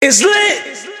It's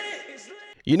lit.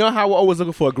 You know how we're always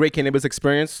looking for a great cannabis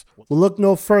experience? We'll look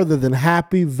no further than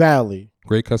Happy Valley.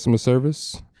 Great customer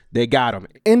service. They got them.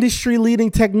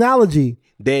 Industry-leading technology.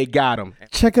 They got them.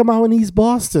 Check them out in East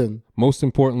Boston. Most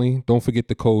importantly, don't forget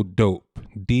the code DOPE,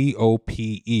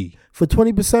 DOPE. For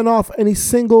 20% off any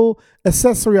single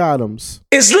accessory items.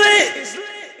 It's lit.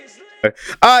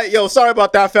 All right, yo, sorry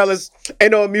about that, fellas.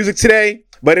 Ain't no music today,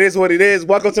 but it is what it is.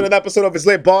 Welcome to another episode of It's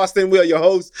Lit Boston. We are your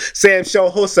hosts, Sam Show,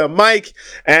 host of Mike.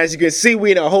 As you can see,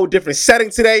 we in a whole different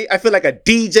setting today. I feel like a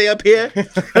DJ up here. You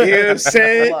know what I'm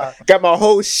saying? Got my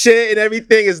whole shit and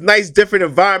everything. It's nice, different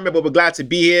environment, but we're glad to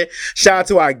be here. Shout out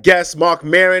to our guest, Mark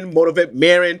Marin, Motivate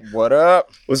Marin. What up?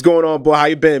 What's going on, boy? How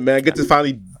you been, man? Good to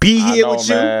finally be here with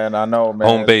you. I know, man.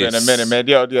 Home base. It's been a minute,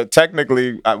 man. Yo,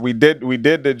 technically, we did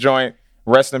the joint.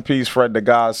 Rest in peace, Fred the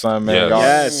Godson, man.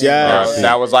 Yes. Yes.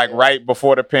 That was like right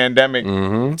before the pandemic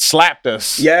slapped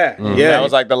us. Yeah. That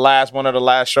was like one of the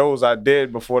last shows I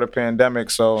did before the pandemic.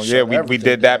 So yeah, we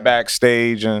did that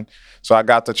backstage, and so I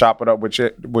got to chop it up with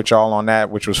y'all on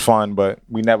that, which was fun. But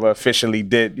we never officially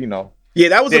did, Yeah,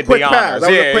 that was a quick pass. That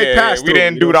was a quick pass. We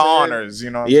didn't do the honors,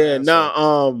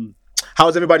 How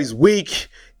was everybody's week?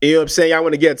 You know what I'm saying? Y'all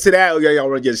want to get to that, or y'all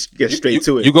want to get straight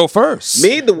to it? You go first.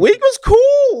 Me, the week was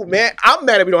cool, man. I'm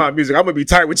mad if we don't have music. I'm gonna be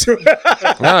tight with you.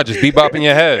 Nah, just bebop in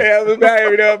your head. Yeah, I'm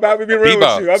mad. I'm about to be real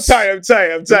with you. I'm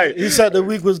tight. You said the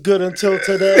week was good until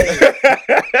today.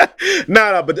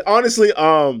 Nah, but honestly,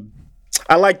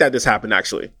 I like that this happened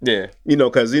actually. Yeah.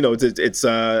 Because it's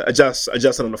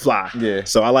adjusting on the fly. Yeah.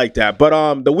 So I like that.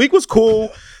 But the week was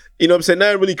cool. You know what I'm saying?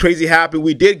 Nothing really crazy happened.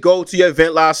 We did go to your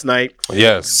event last night.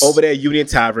 Yes. Over there at Union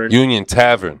Tavern. Union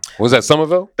Tavern. Was that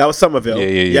Somerville? That was Somerville. Yeah.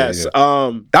 Yes.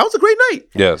 Yeah. That was a great night.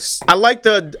 Yes. I liked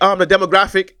the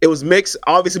demographic. It was mixed.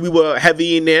 Obviously, we were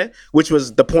heavy in there, which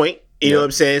was the point. You know what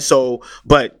I'm saying? So,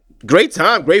 but great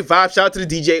time, great vibe. Shout out to the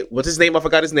DJ. What's his name? I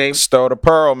forgot his name. Stir the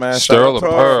Pearl, man. Stir the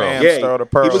Pearl. Yeah. Stir the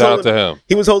Pearl. Shout out to him.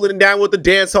 He was holding it down with the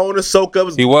dance hall and the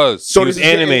soca. He was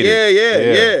animated.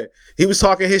 Yeah. He was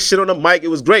talking his shit on the mic. It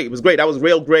was great. That was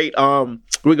real great. Real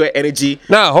great energy.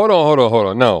 Nah, hold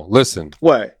on. No, listen.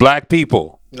 What? Black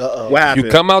people. What happened?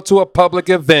 You come out to a public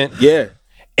event. Yeah.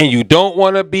 And you don't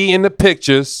want to be in the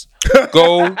pictures,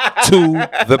 go to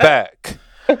the back.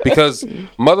 Because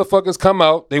motherfuckers come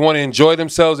out, they want to enjoy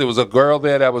themselves. There was a girl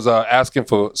there that was asking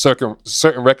for certain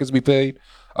records we played.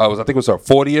 I think it was her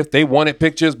 40th. They wanted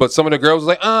pictures, but some of the girls was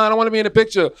like, I don't want to be in the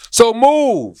picture. So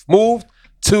move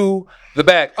to the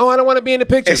back. I don't want to be in the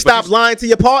picture. And stop lying to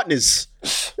your partners.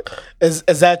 Is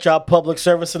that your public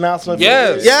service announcement?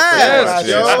 Yes.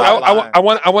 I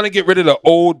want to get rid of the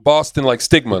old Boston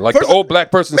stigma, the old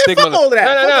black person stigma. Fuck all of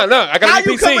that. No. I got to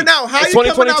be PC. It's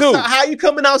 2022. How you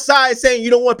coming outside saying you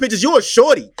don't want pictures? You're a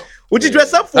shorty. What'd you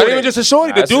dress up for? Not even just a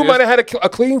shorty. The dude might have had a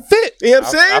clean fit. You know what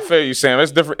I'm saying? I feel you, Sam.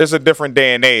 It's different. It's a different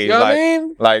day and age. You know what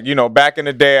I mean? Back in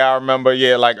the day, I remember,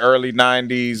 early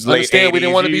 90s, late 80s. We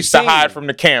didn't want to be used to seen. hide from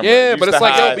the camera. Yeah, but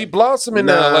it's be blossoming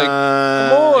now.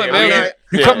 Come on, man.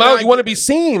 You come out, you want to be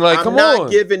seen. Come on. I'm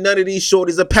not giving none of these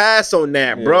shorties a pass on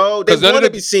that, bro. They want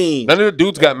to be seen. None of the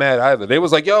dudes got mad either. They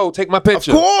was like, yo, take my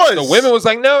picture. Of course. The women was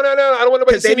like, no, I don't want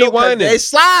nobody to see me whining. They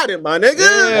sliding, my nigga.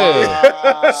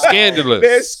 Yeah. Scandalous.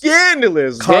 They're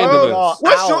scandalous, bro.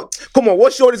 Scandalous. Come on,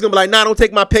 what shorty's gonna be like, nah, don't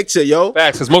take my picture, yo?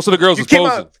 Facts, because most of the girls was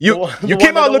posing. You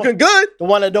came out looking good. The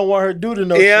one that don't want her dude to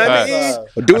know. Yeah, I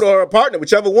mean, dude or her partner,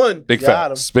 whichever one. Big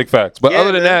facts. But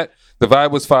other than that, the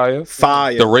vibe was fire.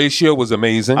 The ratio was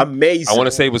amazing. I want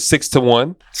to say it was 6 to 1.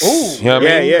 Ooh. You know what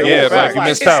I mean? Yeah, but you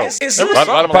missed out. A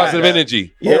lot of positive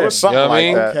energy. Yeah, it was something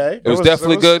like that. Okay. It was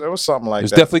definitely good. It was something like that. It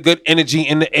was definitely good energy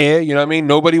in the air. You know what I mean?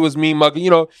 Nobody was mean mugging.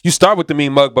 You start with the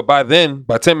mean mug, but by 10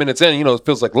 minutes in, it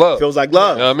feels like love. Feels like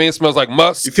love. You know what I mean? It smells like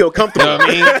musk. You feel comfortable. You know what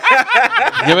I mean?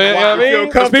 You know what I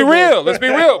mean? Let's be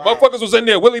real. Motherfuckers was in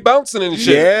there willy bouncing and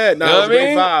shit. Yeah, you know what I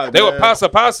mean? Vibe, they were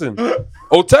passing.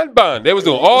 Hotel bond. They was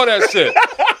doing all that shit.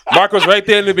 Mark was right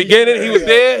there in the beginning. He was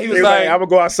there. He was like, I'm gonna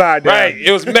go outside. Right.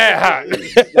 It was mad hot.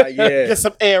 Get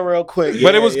some air real quick.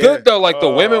 But it was good though. The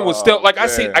women was still I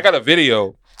got a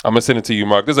video. I'm gonna send it to you,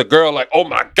 Mark. There's a girl oh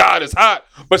my God, it's hot.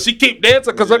 But she keep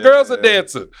dancing because her girl's a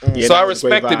dancer. So I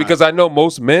respect it because I know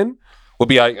most men will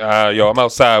be like, yo, I'm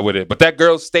outside with it. But that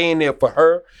girl's staying there for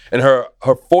her and her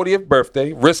 40th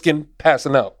birthday, risking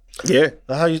passing out. Yeah.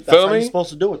 That's how you're supposed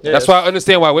to do it. That's why I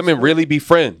understand why women really be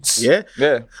friends. Yeah.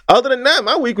 Other than that,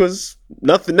 my week was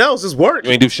nothing else. Just work.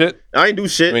 You ain't do shit? I ain't do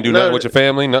shit. You ain't do nothing with your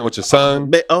family, nothing with your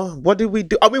son? What did we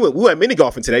do? I mean, we went mini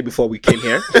golfing today before we came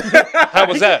here. How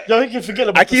was that? Yo, he can forget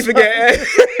about I keep forgetting.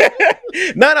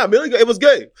 No, it was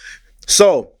good.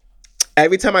 So,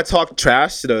 every time I talk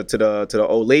trash to the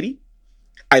old lady,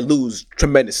 I lose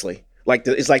tremendously.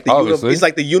 it's like the Obviously. it's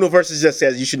like the universe just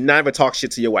says you should never talk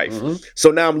shit to your wife.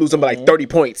 So now I'm losing by like 30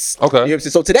 points. Okay. You know what I'm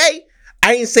saying? So today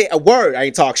I ain't say a word. I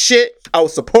ain't talk shit. I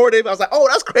was supportive. I was like, oh,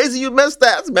 that's crazy. You missed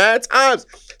that. That's mad times.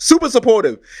 Super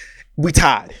supportive. We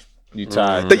tied. You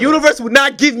tied. The universe would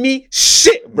not give me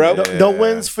shit, bro. No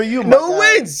wins for you, my No guy.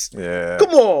 wins. Yeah.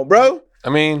 Come on, bro. I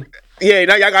mean, Yeah,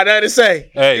 now y'all got nothing to say.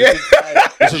 hey,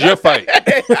 this is your fight.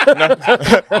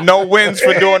 No wins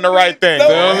for doing the right thing. No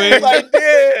Feel me? wins, like,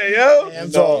 yeah, yo.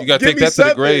 Hands off. You got to Give take me that to the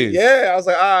something. grave. Yeah, I was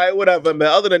like, all right, whatever, man.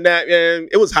 Other than that, man,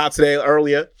 it was hot today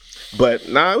earlier. But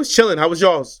nah, it was chilling. How was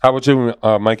yours? How about you,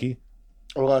 Mikey?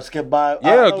 We're gonna skip by.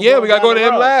 Yeah, we got to go to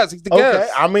him last. He's the Okay,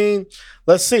 guest. I mean,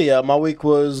 let's see. My week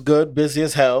was good, busy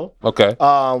as hell. Okay.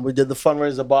 We did the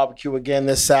fundraiser barbecue again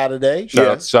this Saturday.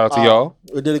 Shout out to y'all.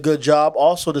 We did a good job.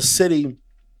 Also, the city,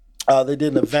 they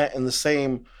did an event in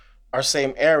our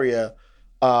same area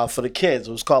for the kids.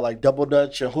 It was called like Double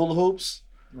Dutch and Hula Hoops.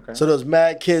 Okay. So there's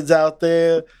mad kids out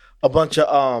there. A bunch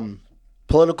of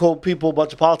political people, a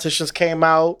bunch of politicians came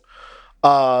out.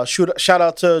 Shout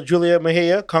out to Julia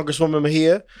Mejia, Congresswoman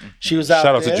Mejia. She was out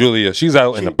Shout out there. to Julia. She's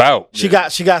out and about. She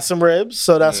got some ribs,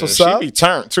 so that's what's She up. be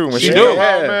turned too. When She she do. do.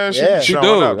 Man, Yeah. be She showing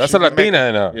do. up. That's She a be Latina making-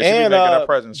 in her. Yeah, she be And making her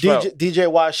presence felt. DJ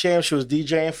Y Sham, she was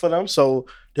DJing for them, so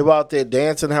they were out there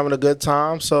dancing, having a good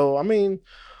time. So I mean,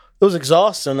 it was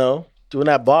exhausting though. Doing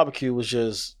that barbecue was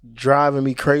just driving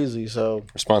me crazy. So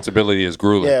Responsibility is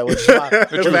grueling. yeah, which is why,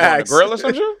 But you was on the Facts. grill or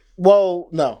some shit? well,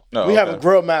 no, No, we have okay. a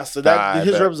grill master. I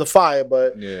His bet. ribs are fire,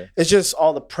 but Yeah. it's just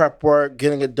all the prep work,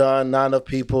 getting it done, not enough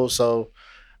people. So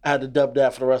I had to dub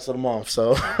that for the rest of the month.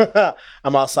 So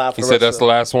I'm outside for He the said rest that's of the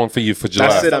last one for you for July.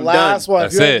 That's it. the I'm last done. one.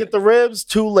 That's if you didn't it. get the ribs,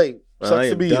 too late. Sucks I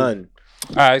to am be you. done.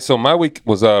 All right, so my week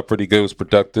was pretty good. It was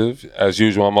productive. As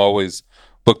usual, I'm always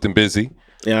booked and busy.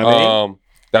 Yeah, I mean,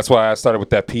 That's why I started with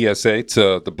that PSA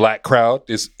to the black crowd.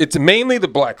 It's mainly the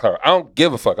black crowd. I don't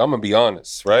give a fuck. I'm gonna be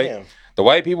honest, right? Damn. The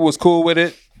white people was cool with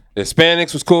it. The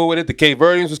Hispanics was cool with it. The Cape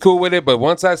Verdeans was cool with it. But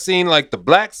once I seen like the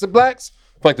blacks,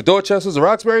 like the Dorchesters, the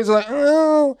Roxburys, are like,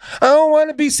 oh, I don't want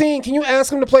to be seen. Can you ask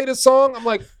them to play this song? I'm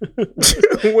like,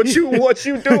 what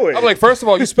you doing? I'm like, first of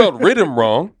all, you spelled rhythm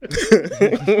wrong.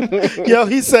 Yo,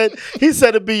 he said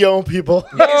it'd be your own people.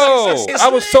 Yo, I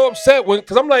was so upset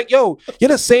because I'm like, yo, you're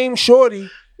the same shorty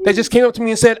that just came up to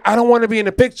me and said, I don't want to be in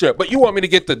the picture, but you want me to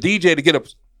get the DJ to get up.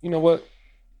 You know what?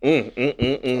 Yo, can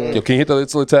you hit the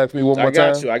little tag for me one more I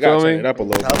time? got you. I got to Feel turn me? it up a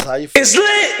little bit. That's how you feel. It's lit.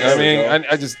 I mean,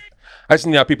 I just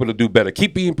need our people to do better.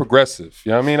 Keep being progressive.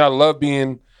 You know what I mean? I love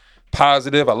being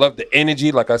positive. I love the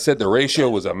energy. Like I said, the ratio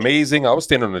was amazing. I was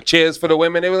standing on the chairs for the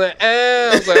women. They were like,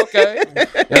 I was like, okay. You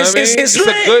know what I mean? It's a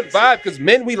lit. good vibe because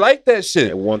men, we like that shit.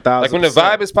 Yeah, 1000%. Like when the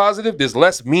vibe is positive, there's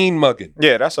less mean mugging.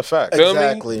 Yeah, that's a fact. Feel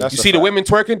Exactly. me? That's You a see the fact. women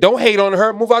twerking, don't hate on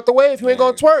her. Move out the way if you ain't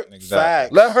gonna twerk.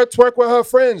 Facts. Let her twerk with her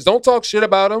friends. Don't talk shit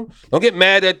about them. Don't get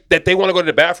mad that they want to go to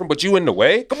the bathroom, but you in the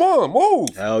way. Come on,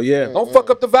 move. Hell yeah. Don't fuck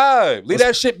up the vibe. Leave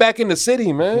that shit back in the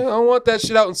city, man. I don't want that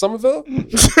shit out in Somerville. You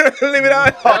know Leave it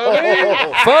out. what I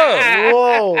mean? Fuck.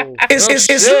 Whoa. It's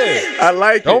Shit. lit. I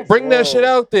like Don't it. bring that shit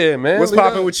out there, man. What's Leave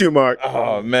popping that- with you, Mark?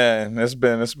 Oh man, it's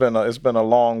been a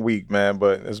long week, man,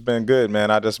 but it's been good, man.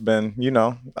 I just been,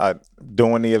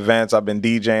 doing the events. I've been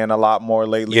DJing a lot more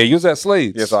lately. Yeah, you was at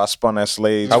Slade's. Yeah, so I spun at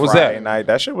Slade's How was Friday that? night.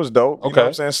 That shit was dope. You know what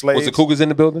I'm saying? Slade's. Was the Cougars in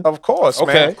the building? Of course,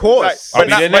 Okay. man. Of course. I'll be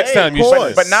there next time you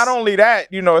course. But not only that,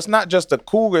 it's not just the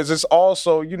Cougars. It's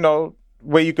also,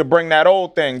 where you could bring that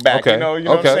old thing back. Okay. You know what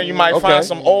I'm saying? You might Okay. find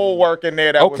some old work in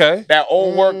there that Okay. was that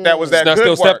old work that was that It's not good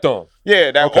still work. stepped on.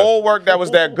 Yeah, that Okay. old work that was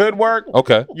that good work.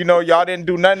 Okay. Y'all didn't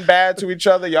do nothing bad to each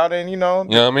other. Y'all didn't, You know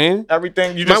what I mean?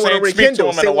 everything. You Might just wanna ain't speak to rekindle.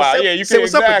 them in Say a while. what's Yeah, up- you say can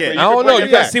what's up exactly. again. You I can don't know. bring You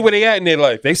it gotta back. see where they at in their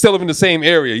life. They still live in the same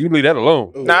area. You leave that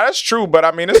alone. Nah, that's true, but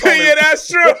I mean, it's only, Yeah, that's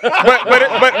true.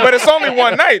 but it's only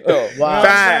one night though. Wow.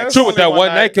 Facts. True, but that one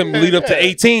night can lead up to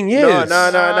 18 years. No, we're too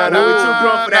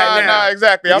grown for that now. Nah,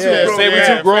 exactly. I'm Yeah. just Say we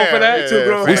saying, too grown for fam, that? yeah, Too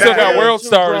grown We for still that. got Yeah, World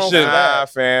Star and shit. Nah,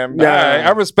 fam. Nah. All right,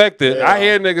 I respect it. I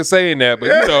hear niggas saying that, but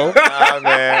Nah,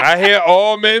 man. I hear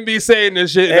all men be saying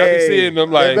this shit, and I be Hey, seeing them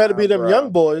They like, better be them young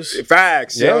boys.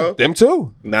 Facts, yeah, yo. them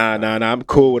too. Nah. I'm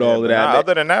cool with all of that. Nah, man.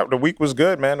 other than that, the week was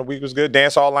good, man. The week was good.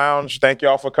 Dance Hall Lounge. Thank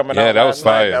y'all for coming Yeah, out. that last was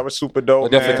fire. night. That was super dope. I'll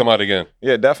definitely man. come out again.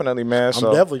 Yeah, definitely, man. I'm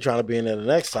So definitely trying to be in there the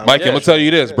next time. Mikey, I'm gonna tell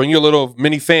you this: bring your little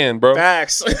mini fan, bro.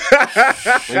 Facts.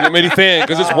 Bring your mini fan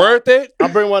because it's worth it. I'll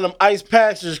bring one of them ice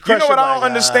packs. Just you crush know what it I don't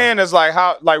understand is like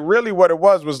how really what it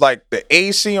was like the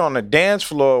AC on the dance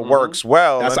floor works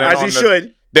well. That's and then as on he the-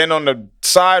 should. Then on the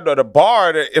side of the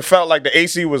bar, it felt like the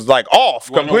AC was like off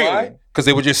completely. Because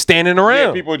they were just standing around.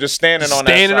 Yeah, people were just standing on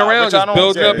that standing side, around, which I just don't-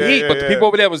 building up yeah, heat. yeah, But the yeah. people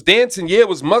over there was dancing. Yeah, it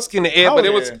was musky in the air, but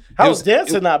it was. How it was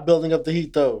dancing not building up the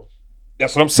heat though?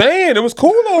 That's what I'm saying. It was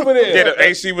cool over there. Yeah, the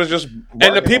AC was just.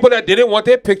 And the people that didn't want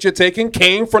their picture taken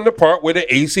came from the part where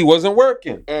the AC wasn't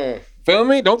working. Feel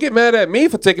me? Don't get mad at me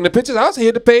for taking the pictures. I was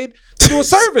here to pay to do a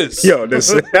service. Yo,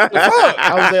 this.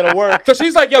 I was there to work. So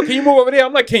she's like, yo, can you move over there?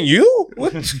 I'm like, can you?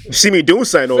 What? See me doing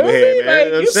something over Feel here, me? man. Like,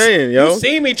 You know what I'm saying, yo. You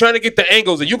see me trying to get the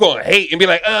angles and you gonna hate and be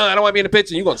like, I don't want to be in the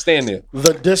picture. And you gonna stand there.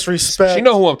 The disrespect. She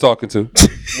know who I'm talking to.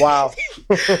 Wow.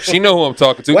 She know who I'm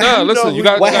talking to. Nah, listen, you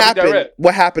got what to be happened? direct.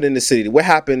 What happened in the city? What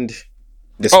happened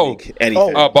this week?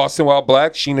 Anything? Boston Wild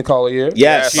Black, Sheena Collier.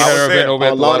 Yes. She had her event over at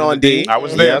the Lawn Lawn on D. I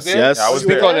was there. Yes. I was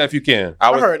Speak there. on that if you can.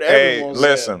 I heard everyone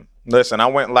say listen. I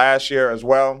went last year as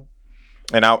well,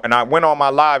 and I went on my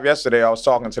live yesterday. I was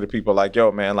talking to the people like,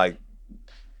 yo, man, like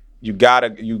you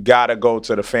gotta go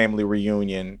to the family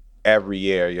reunion every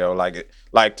year, yo.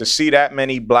 Like to see that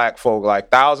many black folk,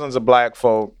 like thousands of black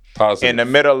folk in the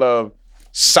middle of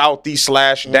Southeast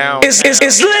 / down, It's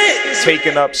lit.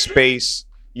 taking up space.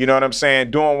 You know what I'm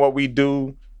saying? Doing what we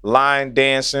do. Line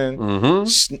dancing,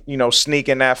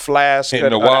 sneaking that flask Hitting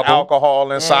of the wobble.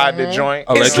 alcohol inside the joint.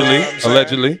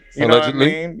 Allegedly. You know what I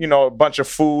mean? You know, a bunch of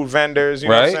food vendors, you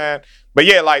know what I'm saying? But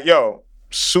yeah, like, yo,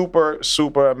 super,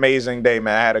 super amazing day,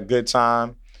 man. I had a good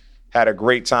time. Had a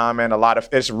great time, and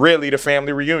it's really the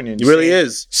family reunion. It really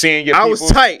is. Seeing your I people. was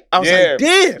tight. I was like,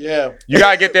 damn. Yeah. You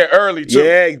gotta get there early too.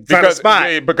 Yeah, find a spot.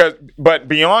 But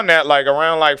beyond that, like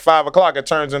around like 5 o'clock, it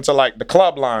turns into like the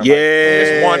club line. Yeah. Like,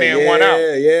 it's one in, one out.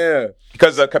 Yeah.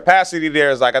 Because the capacity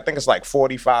there is like, I think it's like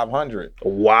 4,500.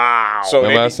 Wow. So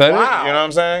Remember I said it? You know what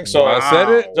I'm saying? So I said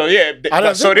it? So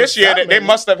yeah. So this year they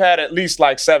must have had at least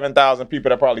like 7,000 people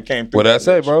that probably came through. What did I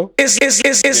say, bro? It's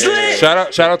lit.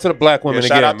 Shout out to the black women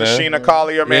Shout again, out to man. Sheena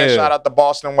Collier, man. Yeah. Shout out to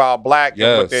Boston Wild Black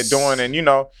and what they're Yes. doing. And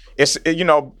it's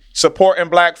supporting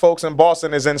black folks in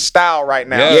Boston is in style right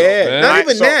now. Yeah. Yeah, man. not Right,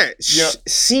 even so, that. you know-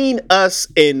 Seen us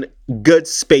in good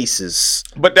spaces.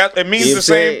 But it means You know the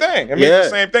same what I'm thing. saying? It means Yeah. the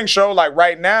same thing. Show like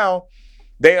right now,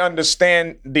 they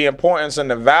understand the importance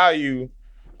and the value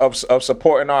of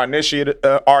supporting our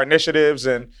initiatives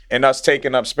and us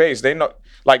taking up space. They know,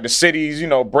 like the cities,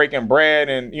 breaking bread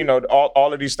and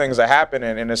all of these things are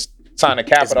happening, and it's time to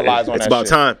capitalize on that. It's about shit.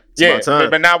 time. It's about time.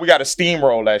 But now we got to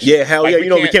steamroll that shit. Yeah, hell yeah.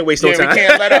 We can't waste no time. We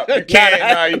can't let up. You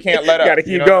can't let up. Gotta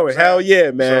keep going. Hell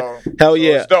yeah, man. Hell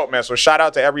yeah. It's dope, man. So shout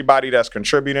out to everybody that's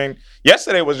contributing.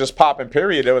 Yesterday was just popping,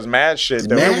 period. There was mad shit.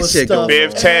 There Mad was shit the going Biv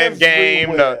on. 10 game,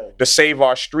 Everywhere. the Save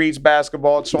Our Streets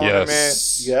basketball tournament.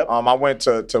 Yes. Yep. I went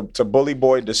to Bully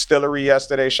Boy Distillery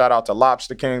yesterday. Shout out to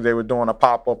Lobster King. They were doing a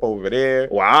pop-up over there.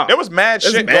 Wow. There was mad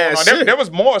There's shit mad going on. shit. There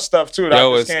was more stuff too that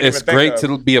Yo, I just can't it's even think great of.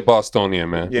 to be a Bostonian,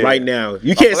 man. Yeah. Right now.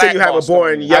 You can't say black you have a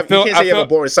boring. Bostonian. You can't say you have a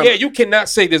boring summer. Yeah, you cannot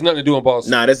say there's nothing to do in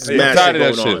Boston. Nah, this is I'm mad tired of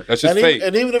shit that going shit. on. That's just And, fake.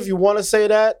 even if you want to say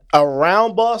that,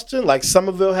 around Boston, like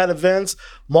Somerville had events,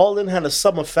 Malden had a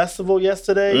summer festival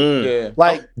yesterday. Yeah.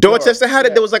 Like Dorchester had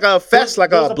it. There was like a fest, like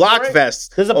There's a block parade.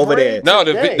 fest There's a over there. parade. No,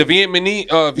 today. the Vietnamese.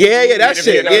 Yeah, that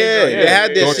shit. Yeah, Yeah, they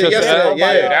had this shit Dorchester yesterday. had-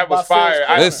 Yeah, Yeah. that was By fire.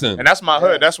 Phil's Listen. And that's my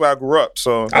hood. That's where I grew up.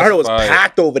 So I heard it was Fire.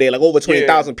 packed over there, like over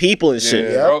 20,000 people and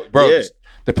shit. Yeah. bro, Yeah.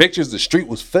 the pictures, the street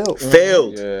was filled.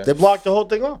 Failed. yeah. They blocked the whole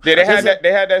thing off. Yeah, they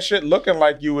had that shit looking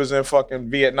like you was in fucking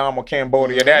Vietnam or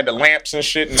Cambodia. They had the lamps and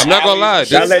shit. I'm not gonna lie.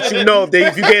 I'll let you know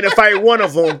if you get in a fight with one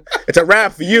of them, it's a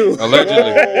wrap for you.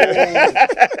 Allegedly.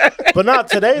 But not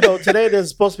today though. Today there's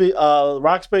supposed to be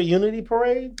Roxbury Unity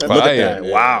Parade. Look at Fire. that.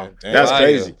 Wow. Damn. That's Fire.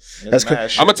 crazy. That's mad crazy.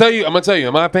 shit. I'm gonna tell you.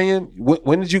 In my opinion,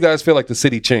 when did you guys feel like the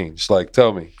city changed? Like,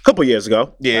 tell me. A couple years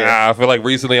ago. Yeah. I feel like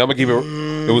recently. I'm gonna give it.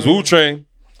 It was Wu Train.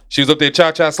 She was up there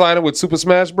cha-cha sliding with Super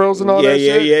Smash Bros. And all Yeah, that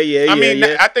yeah, shit. yeah. I mean,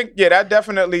 yeah. I think that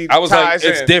definitely. I was like, ties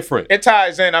it's in. different. It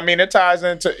ties in. I mean, it ties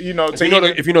into If you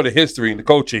know the history and the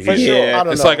culture For here, sure. Yeah. I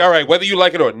don't it's know. like, all right, whether you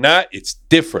like it or not, it's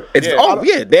different. It's Yeah. oh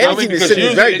yeah, the I energy mean, in the because city is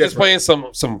usually very they're just different.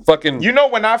 playing some fucking. You know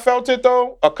when I felt it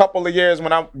though, a couple of years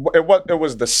when it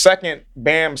was the second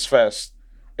BAMS Fest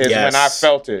is Yes. when I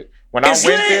felt it. When I It's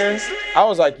went lit. there, I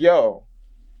was like, yo,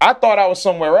 I thought I was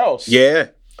somewhere else. Yeah.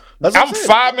 That's what I'm I'm saying.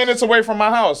 5 minutes away from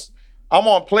my house. I'm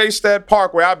on Playstead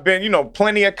Park where I've been,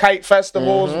 plenty of kite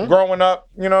festivals growing up,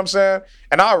 you know what I'm saying?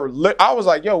 And I was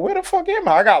like, yo, where the fuck am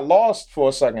I? I got lost for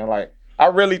a second. Like, I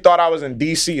really thought I was in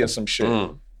DC or some shit.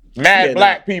 Mad Yeah,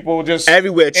 black people just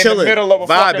Everywhere, in chilling, the middle of a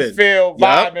fucking vibing. field,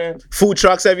 Yup. vibing. Food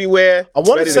trucks everywhere. I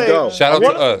want Ready to say, go. Shout out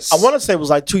to us. I want to say it was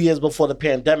like 2 years before the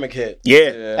pandemic hit. Yeah.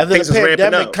 And then Things the was ramping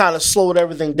pandemic up. kind of slowed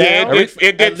everything down. Yeah, it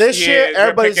did. And this year, they're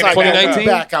everybody's picking like, it back 2019?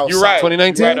 back outside. You're right.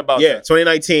 2019? You're right about Yeah, that.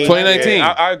 2019. 2019. Yeah,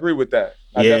 I agree with that.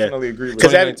 I Yeah. definitely agree with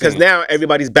Because that. because now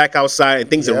everybody's back outside and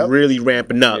things are Yep. really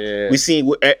ramping up. Yeah. We see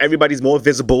everybody's more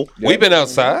visible We've been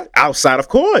outside. outside, of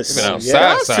course. Been outside.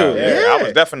 Got to, side. Yeah, I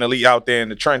was definitely out there in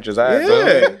the trenches.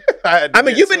 Yeah. I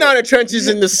mean, you've been out in trenches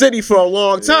in the city for a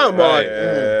long time, Mark.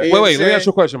 Yeah. You know Wait, what I'm let me ask saying? you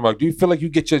a question, Mark. Do you feel like you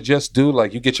get your just due?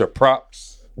 Like you get your props?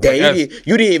 Damn, Like,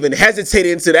 you didn't even hesitate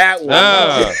into that one.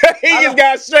 Nah. He just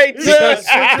got straight to Because-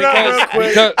 it.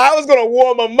 because- I was gonna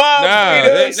warm him up.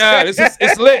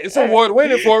 It's lit. It's award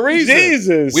winning for a reason.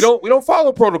 Jesus. We don't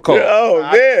follow protocol. Oh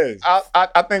man.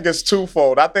 I think it's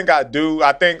twofold. I think I do.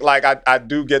 I think like I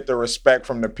do get the respect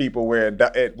from the people where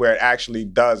it actually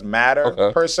does matter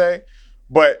Okay. per se.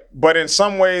 But in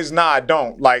some ways, nah, I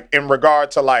don't. Like in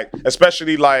regard to like,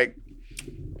 especially like,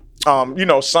 you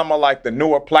know, some of like the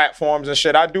newer platforms and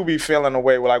shit. I do be feeling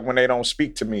away with like when they don't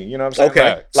speak to me. You know what I'm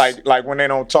saying? Okay. Like when they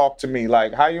don't talk to me.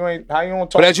 Like how you don't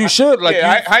talk. But as you should, like,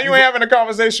 yeah, you- how you ain't having a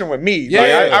conversation with me? Yeah.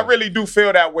 Like, I really do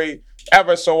feel that way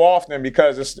ever so often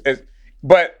because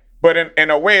but in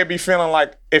a way it be feeling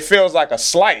like it feels like a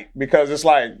slight because it's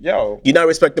like, yo, You're not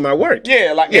respecting my work.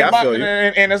 yeah, like Yeah, I and, feel you.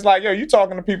 and it's like, yo, you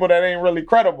talking to people that ain't really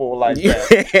credible like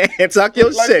that. Talk your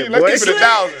Let's shit, boy. keep it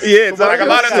 1,000. Yeah, But, talk like a your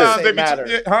lot of shit. times they be,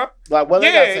 Matter. huh? Like, what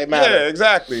does that say matter? Yeah,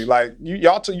 exactly. Like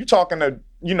you talking to,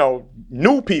 you know,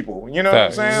 new people. You know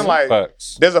Facts. what I'm saying? Like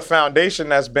Facts. there's a foundation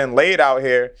that's been laid out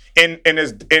here, and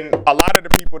a lot of the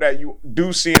people that you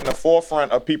do see in the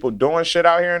forefront of people doing shit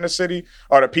out here in the city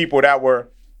are the people that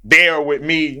were there with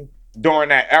me during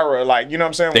that era. Like, you know what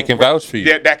I'm saying? They can vouch for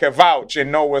you. That can vouch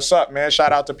and know what's up, man.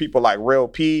 Shout out to people like Real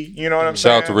P. You know what I'm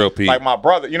saying? Shout out to Real P. Like my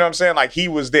brother. You know what I'm saying? Like he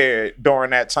was there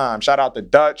during that time. Shout out to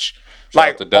Dutch. Shout like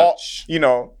out to Dutch. you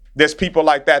know, there's people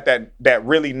like that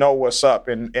really know what's up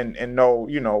and know,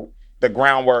 you know, the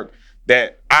groundwork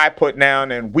that I put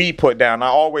down and we put down. I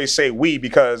always say we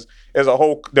because there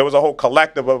was a whole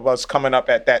collective of us coming up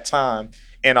at that time.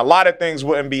 And a lot of things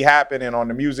wouldn't be happening on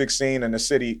the music scene in the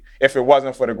city if it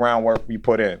wasn't for the groundwork we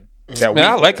put in. That Man,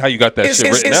 I we- like how you got that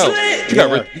shit written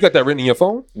out. You got that written in your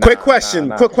phone? Quick question,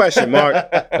 nah. quick question, Mark.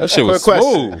 That shit was Quick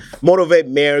question. smooth. Motivate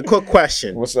Mary. Quick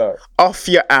question. What's up? Off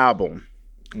your album,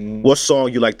 what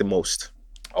song you like the most?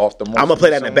 Off the most I'm gonna play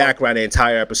that in the recent background the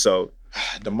entire episode.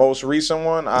 one? The most recent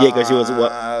one? Yeah, 'cause it was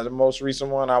what? The most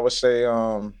recent one, I would say,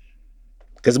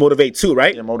 Cause Motivate 2,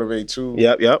 right? yeah, Motivate 2.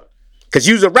 Yep. Cause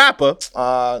you's a rapper.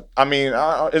 I mean,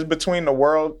 it's between the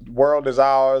world is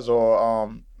ours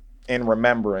or in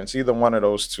remembrance. Either one of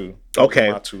those two. Those Okay.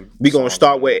 are my two We gonna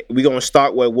songs.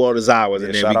 start with World is Ours,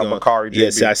 and Yeah, then we shout out gonna. Bakari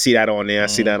Yes, JB. I see that on there. I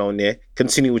see that on there.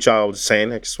 Continue what y'all was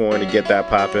saying. I just wanted to get that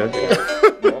popping.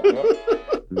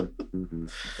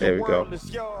 There we go.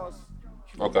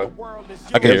 Okay.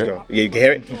 I can hear it. Go. Yeah, you can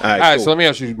hear it. All right. All right, cool. so let me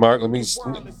ask you, Mark. Let me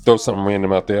throw something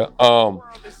random out there.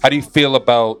 How do you feel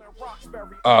about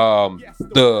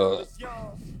the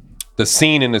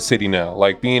scene in the city now?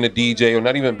 Like being a DJ, or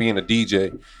not even being a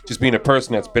DJ, just being a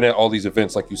person that's been at all these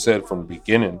events, like you said from the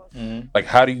beginning. Like,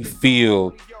 how do you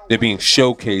feel they're being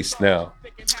showcased now?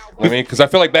 You know what I mean, because I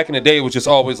feel like back in the day, it was just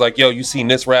always like, yo, you seen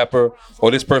this rapper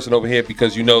or this person over here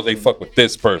because you know they fuck with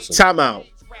this person. Time out.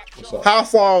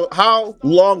 How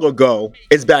long ago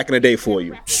is back in the day for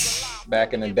you?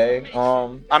 Back in the day.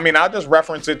 I mean, I'll just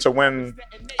reference it to when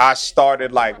I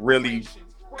started like really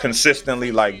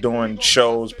consistently like doing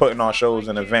shows, putting on shows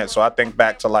and events. So I think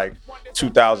back to like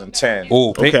 2010.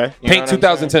 Ooh, paint, Okay. You know paint what I'm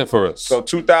 2010 for us. So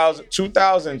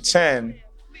 2010,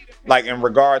 like in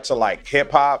regard to like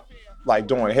hip hop, like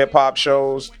doing hip hop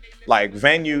shows, like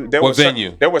venue. What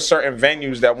venue? There were certain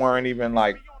venues that weren't even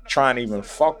like trying to even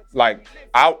fuck. Like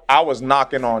I was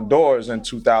knocking on doors in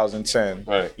 2010.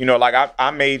 Right. You know, like I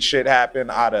made shit happen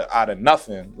out of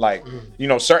nothing. Like, you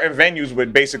know, certain venues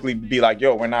would basically be like,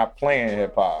 yo, we're not playing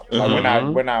hip hop. Like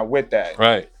we're not with that.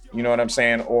 Right. You know what I'm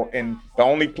saying? Or in the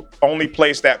only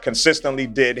place that consistently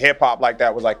did hip hop like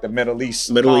that was like the Middle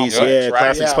East. Middle East, complex, yeah, right?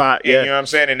 classic spot, And yeah. you know what I'm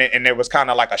saying? And there was kind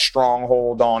of like a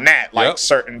stronghold on that, like Yep.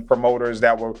 certain promoters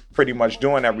that were pretty much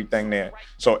doing everything there.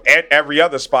 So at every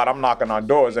other spot, I'm knocking on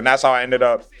doors, and that's how I ended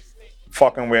up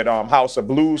fucking with House of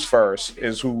Blues first,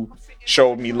 is who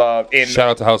showed me love. In Shout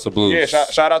out to House of Blues. yeah,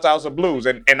 shout out to House of Blues,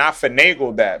 and I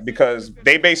finagled that because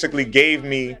they basically gave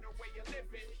me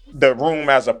the room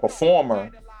as a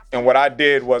performer. And what I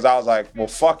did was I was like, well,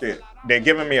 fuck it. They're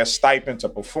giving me a stipend to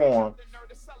perform.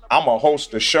 I'm going to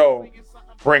host the show,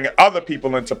 bring other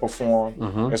people in to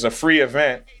perform. It's a free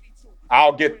event.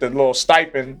 I'll get the little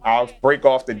stipend. I'll break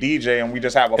off the DJ and we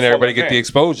just have a And full everybody get event. the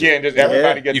exposure. Yeah, and just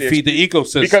everybody get You the feed the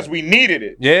ecosystem. because we needed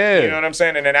it. Yeah. You know what I'm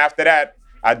saying? And then after that,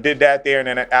 I did that there. And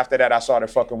then after that, I started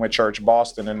fucking with Church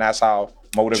Boston. And that's how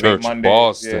Motivate Church Monday.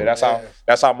 Boston. Yeah,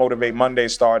 that's how Motivate Monday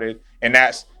started. And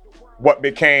that's what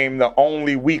became the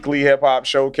only weekly hip hop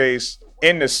showcase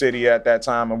in the city at that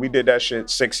time, and we did that shit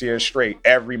 6 years straight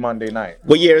every Monday night.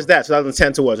 What year is that?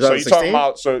 2010 to what? So you 2016? talking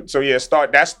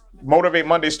about that's Motivate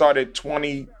Monday started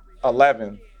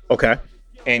 2011. Okay.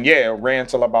 And yeah, it ran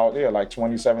till about like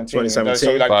 2017. 2017.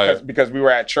 So like Fire. because we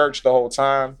were at church the whole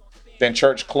time. Then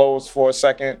church closed for a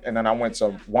second, and then I went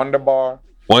to Wonder Bar.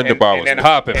 Wonder Bar and was then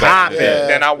popping back in the day.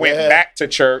 Then I went back to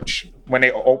church when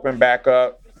they opened back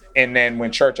up, and then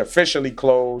when church officially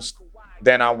closed,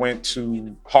 then I went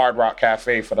to Hard Rock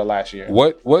Cafe for the last year.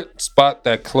 What spot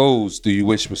that closed do you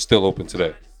wish was still open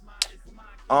today?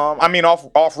 I mean,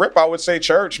 off rip, I would say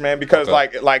church, man, because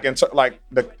Okay.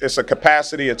 it's a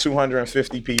capacity of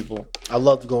 250 people. I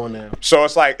love going there. So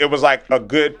it was like a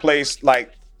good place,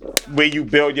 like where you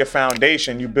build your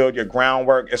foundation, you build your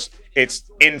groundwork. It's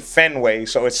in Fenway,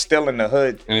 so it's still in the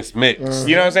hood. And it's mixed.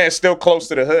 You know what I'm saying? It's still close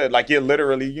to the hood. Like you're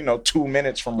literally, 2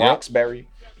 minutes from Yep. Roxbury.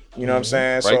 You know what I'm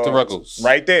saying? Right to Ruggles.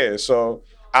 Right there. So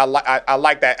I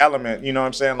like that element. You know what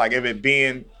I'm saying? Like if it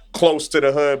being close to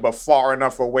the hood but far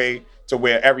enough away to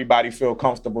where everybody feel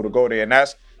comfortable to go there. And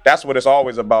that's what it's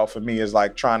always about for me, is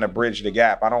like trying to bridge the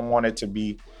gap. I don't want it to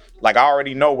be like, I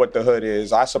already know what the hood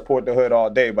is. I support the hood all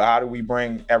day, but how do we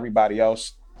bring everybody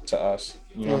else to us?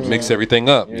 You know what I'm Mix everything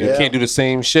up. You Yeah. can't do the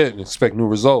same shit and expect new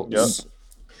results.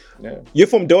 saying? You're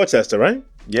from Dorchester, right?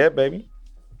 Yeah, baby.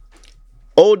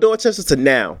 Old Dorchester to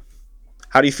now.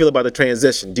 How do you feel about the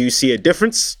transition? Do you see a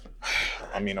difference?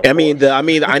 I mean,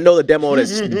 I know the demo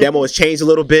has changed a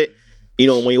little bit.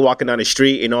 When you're walking down the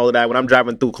street and all of that. When I'm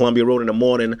driving through Columbia Road in the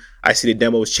morning, I see the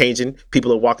demo is changing.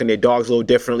 People are walking their dogs a little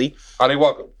differently. How they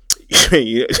walk 'em?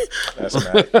 Yeah. that's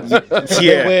mad.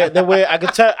 They wear. I can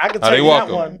tell you they that walk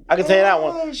 'em? one. I can tell you that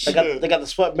one. They got the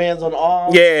sweatbands on the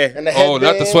arms. Yeah. And the Oh,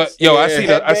 not the sweat. Yo, I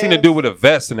headbands. seen a dude with a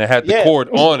vest and it had the Yeah. cord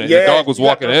on it. Yeah. The dog was You got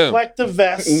walking the in. reflective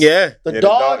vest. Yeah. The Yeah, the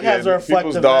dog dog- has yeah, a people's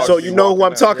reflective dogs vest. So you know who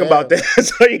I'm talking about there.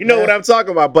 So you know what I'm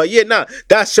talking about. But yeah,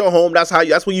 that's your home. That's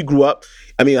where you grew up.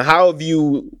 I mean, how have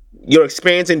your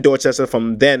experience in Dorchester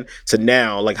from then to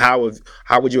now, like how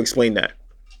would you explain that?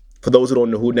 For those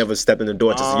who never stepped into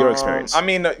Dorchester, your experience. I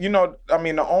mean,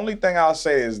 the only thing I'll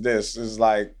say is this is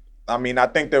like, I mean, I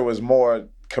think there was more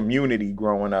community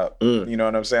growing up. You know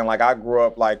what I'm saying? Like I grew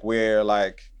up like where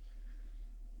like,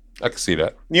 I can see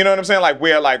that. you know what I'm saying? Like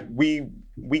where like we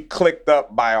clicked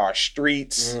up by our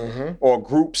streets or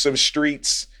groups of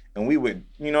streets, and we would,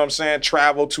 you know what I'm saying,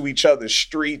 travel to each other's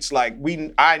streets. Like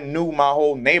I knew my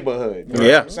whole neighborhood. You know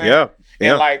what I'm saying? yeah.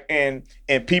 And like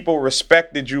and people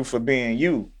respected you for being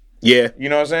you. Yeah. You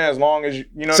know what I'm saying? As long as you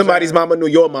know what I'm Somebody's saying? mama knew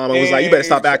your mama was like, you better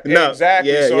stop acting up.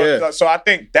 Exactly. Yeah, So I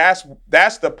think that's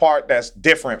the part that's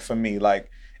different for me. Like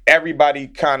everybody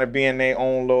kind of being their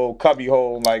own little cubby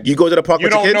hole. Like You go to the park you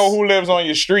with your don't kids? know who lives on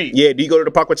your street. Yeah, do you go to the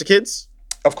park with your kids?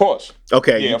 Of course.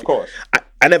 Okay. Yeah, of course.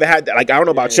 I never had that. Like, I don't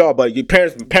know about y'all, but your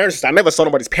parents, I never saw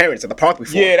nobody's parents at the park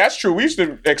before. Yeah, that's true. We used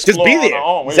to explore Just be on there. our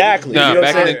own. Exactly. Nah, You know what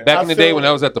I'm back saying? in the day when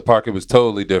I was at the park, it was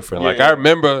totally different. Like Yeah. I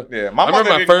remember, Yeah, I my remember mother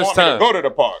my didn't first want me to time. go to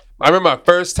the park. I remember my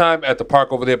first time at the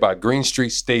park over there by Green Street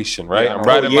Station. Right, Yeah, I'm oh,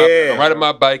 riding yeah. I'm riding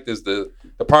my bike. There's the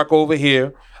park over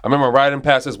here. I remember riding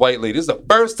past this white lady. This is the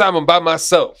first time I'm by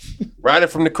myself, riding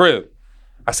from the crib.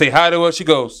 I say hi to her. She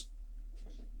goes,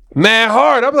 "Man,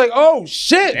 hard." I'm like, "Oh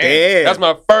shit!" Damn. That's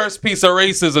my first piece of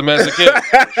racism as a kid.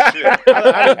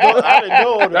 I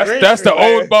didn't know. That's the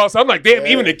old boss. I'm like, damn,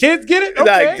 even the kids get it.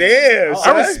 Okay. Like, damn. I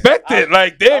son. respect it.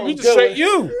 Like, damn, I you was just good straight with-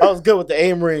 you. I was good with the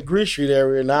Amory and Green Street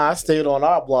area. Nah, I stayed on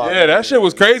our block. Yeah, that shit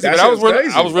was crazy. That But shit I was was willing.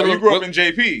 crazy. I was Oh, really. you grew up in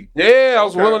JP. Yeah, I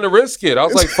was willing to risk it. I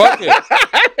was like, fuck it.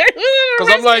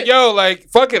 Because I'm like, yo, like,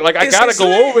 fuck it. Like, I gotta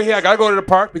go over here. I gotta go to the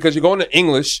park because you're going to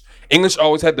English. English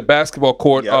always had the basketball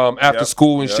court Yep, after yep,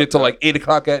 school and yep, shit till yep. like 8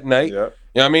 o'clock at night. Yep.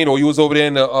 You know what I mean? Or you was over there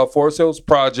in the Forest Hills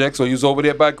Projects, or you was over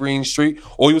there by Green Street,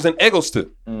 or you was in Eggleston.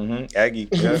 Aggie.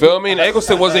 You Yeah. feel me? And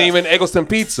Eggleston wasn't even Eggleston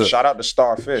Pizza. Shout out to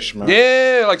Starfish, man.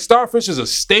 Yeah, like Starfish is a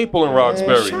staple in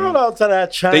Roxbury. Shout out to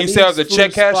that Chinese. They used to have the food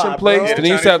check cashing spot, place, bro. then they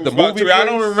used to have the movie I place.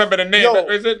 don't remember the name. Yo,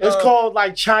 Is it? it's called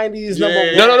like Chinese number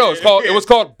one. No. It was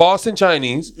called Boston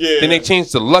Chinese. Yeah. Then they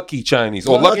changed to Lucky Chinese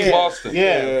or Lucky Yeah. Boston.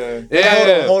 Yeah.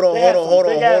 Yeah. Hold on. They had some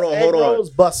big-ass egg rolls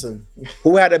bussin'.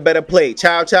 Who had a better plate?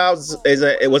 Chow Chow's is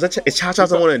Chow Chow's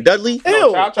the one in Dudley?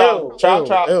 Ew, Chow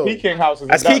Chow. ew, ew. Peking House is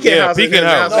That's in Peking Dudley. House. Peking isn't it?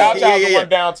 House. South South Yeah, the yeah. one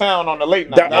downtown on the late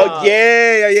night. Oh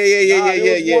yeah. There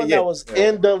was one that was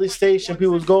in Dudley Station.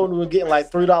 People was going to and getting like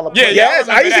 $3 Yeah, plates. Yes,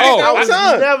 I used to get that all the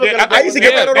time. Never Yeah, gonna I used to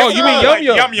get that all the Oh, time. you mean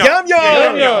Yum Yum? Yum Yum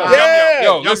Yum. Yeah.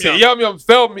 Yo, listen, Yum Yum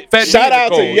fed me Shout out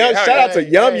to in the Yum. Yeah, Shout out to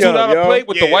Yum Yum. $2 yo. plate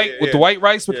with the Yeah, white yeah, with the white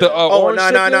rice with the Oh orange no.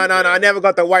 chicken. I never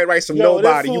got the white rice from Yo, that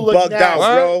nobody. food You looked bugged out,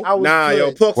 nasty. bro. I was Nah, yo,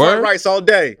 good. pork fried Word? rice all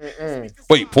day.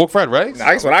 Wait, pork fried rice?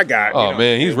 That's what I got. Oh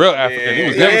man, he's real African. He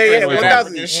was Yeah, devastated with what that.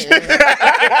 else?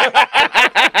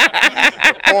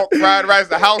 Pork fried rice,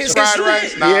 the house fried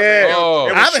rice. Nah, Yeah. man. Oh.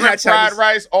 It I was haven't had shrimp fried Chinese-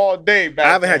 rice all day back I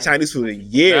haven't had then. Chinese food in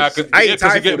years. Nah, cause, I yeah, eat 'cause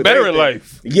Thai you're getting food better if in anything.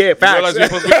 life. Yeah, You realize you're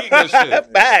facts. supposed to be eating this shit.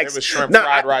 Facts. It was shrimp Nah,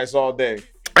 fried rice all day.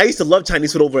 I used to love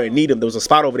Chinese food over in Needham. There was a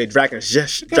spot over there, Dragon Chef.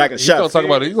 He's gonna talk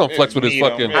about it. He's gonna flex with his Needham,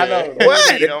 fucking. yeah. I know.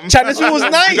 What? Chinese food was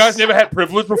nice. You guys never had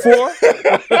privilege before?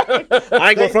 I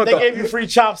ain't going front They though. gave you free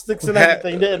chopsticks and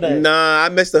everything, didn't they? Nah, I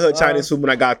missed the hood Chinese food when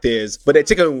I got theirs. But the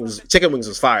chicken wings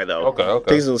was fire though. Okay. Chicken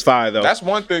wings was fire though. That's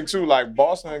one thing too. Like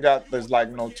Boston is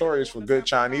like notorious for good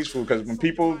Chinese food because when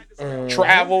people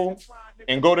travel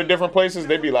and go to different places,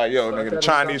 they be like, "Yo, nigga, the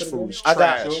Chinese food's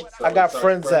trash." I got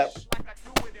friends that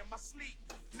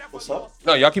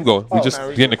No, y'all keep going. We just man,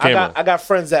 we getting the camera. I got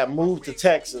friends that moved to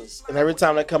Texas, and every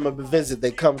time they come and visit,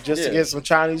 they come just to get some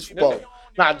Chinese food. Well,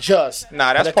 not just.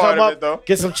 Nah, that's They come part of up, it, though.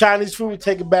 Get some Chinese food,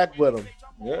 take it back with them.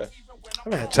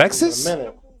 Yeah. Texas? A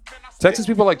minute. Texas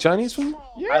people like Chinese food?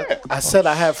 I said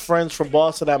I have friends from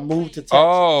Boston that moved to Texas,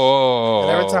 Oh. and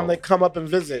every time they come up and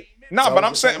visit. No, but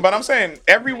I'm saying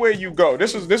everywhere you go,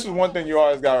 this is one thing you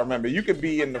always gotta remember. You could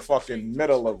be in the fucking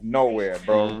middle of nowhere,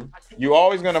 bro. You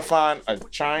always gonna find a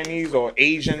Chinese or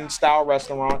Asian style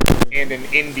restaurant and an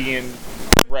Indian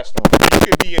restaurant. You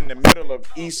could be in the middle of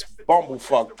East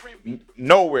Bumblefuck,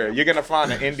 nowhere. You're gonna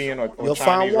find an Indian or You'll Chinese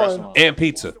find one. restaurant. And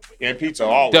pizza. And pizza,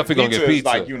 always. Definitely gonna get is pizza.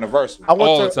 like universal. I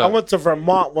All the went to time.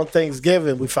 Vermont one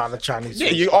Thanksgiving. We found a Chinese Yeah,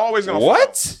 food. you always gonna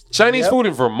What? find Chinese Yep. food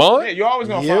in Vermont? Yeah, you always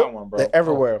gonna Yep. find one, bro. They're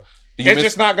everywhere. Do you It's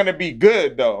just not gonna be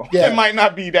good though. Yeah. It might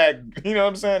not be that. You know what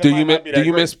I'm saying? It do might you not be do that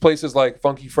you great. miss places like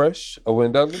Funky Fresh over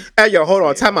in Dublin? Hey yo, hold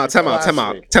on. Time out.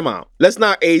 Let's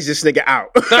not age this nigga out.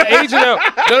 Not Asian out.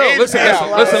 No, listen.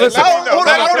 Hold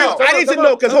on. I need to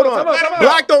know because hold on.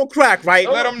 Black don't crack, right?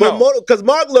 Let him But know. because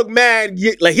Mark looked mad,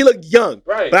 like he looked young.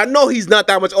 Right. But I know he's not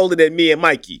that much older than me and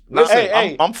Mikey. Listen,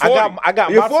 Hey, I'm 40. I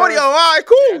got You're my 40. first- Oh, all right,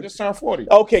 I cool. just turned 40.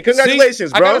 Okay,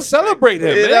 congratulations, See, bro. I gotta celebrate him,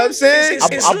 You man. know what I'm saying?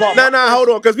 I bought my- Hold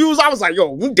on, because I was like,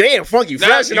 yo, damn, Funky Nah,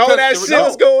 Fresh and all that because shit. the-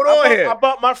 What's going on I here?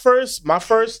 bought my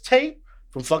first tape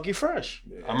from Funky Fresh.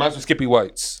 I might as well Skippy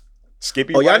Whites.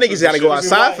 Skippy. Oh, y'all Whites niggas is the gotta go shit.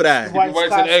 outside for that. White Skippy Whites in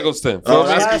classic. Eggleston. Oh, Feel me?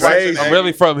 that's Skippy Whites crazy. and I'm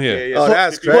really from Yeah, here. yeah. Oh,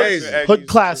 that's Skippy Whites crazy. and Eggies. Hood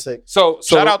classic. So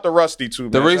Shout out to Rusty too.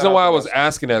 the man. reason Shout why out I to was Rusty.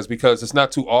 asking that is because it's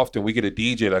not too often we get a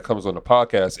DJ that comes on the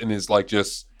podcast and is like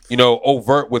just,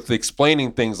 overt with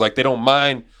explaining things. Like they don't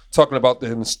mind talking about the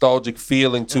nostalgic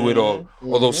feeling to it or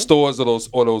those stores or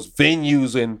those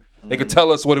venues, and they could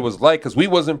tell us what it was like because we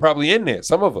wasn't probably in there,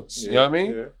 some of us. You know what I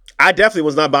mean? Yeah. I definitely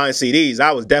was not buying CDs.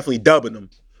 I was definitely dubbing them.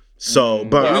 So, He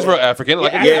was real African.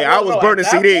 Like, Yeah, I was burning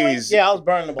at that CDs. point, yeah, I was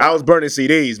burning them. I was burning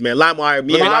CDs, man. LimeWire,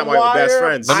 me and LimeWire were best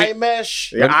friends.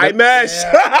 iMesh. Yeah, iMesh.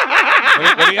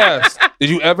 let me ask: did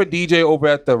you ever DJ over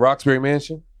at the Roxbury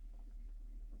Mansion?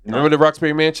 Remember the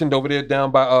Roxbury Mansion over there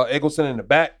down by Eggleston in the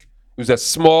back? It was that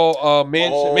small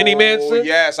mansion, mini mansion.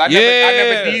 Yes, I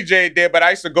never DJ'd there, but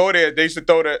I used to go there. They used to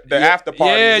throw the after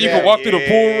party. Yeah, you could walk through the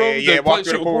pool room, Yeah, the walk place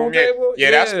through the with pool room. pool table.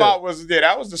 Yeah, that Yeah. spot was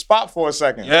that was the spot for a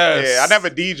second. Yes. Yeah, I never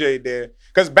DJ'd there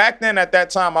because back then at that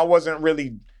time I wasn't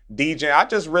really DJing. I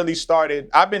just really started.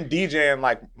 I've been DJing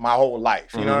like my whole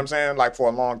life. You know what I'm saying? Like for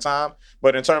a long time.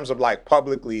 But in terms of like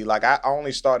publicly, like I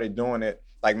only started doing it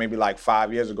like maybe like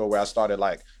 5 years ago, where I started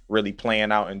like really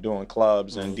playing out and doing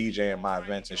clubs and DJing my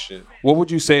events and shit. What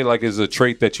would you say like is a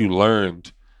trait that you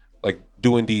learned, like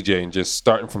doing DJing, just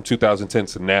starting from 2010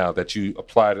 to now, that you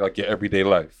applied to like your everyday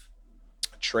life?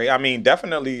 I mean,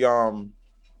 definitely.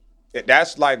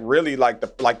 That's like really like the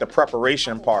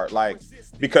preparation part, like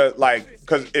because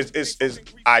it's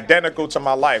identical to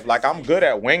my life. Like I'm good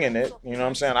at winging it. You know what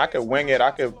I'm saying? I could wing it.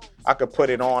 I could put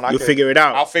it on. You'll figure it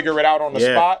out. I'll figure it out on the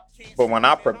Yeah. spot. But when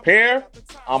I prepare,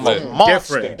 I'm a Yeah.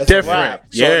 monster. Different.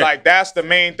 So Yeah. like that's the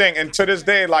main thing. And to this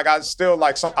day, like I still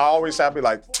like I always have to be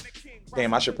like,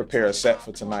 damn, I should prepare a set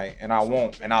for tonight, and I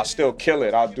won't, and I'll still kill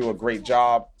it. I'll do a great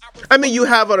job. I mean, you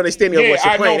have an understanding of what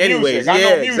you're playing anyways. I know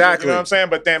Yeah, music, exactly. You know what I'm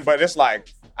saying? But it's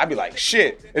like, I'd be like,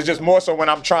 shit. It's just more so when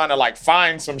I'm trying to like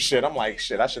find some shit. I'm like,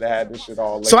 shit, I should have had this shit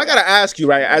all later. So I gotta ask you,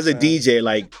 right, as a DJ,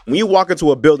 like when you walk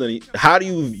into a building, how do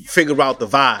you figure out the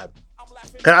vibe?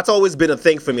 And that's always been a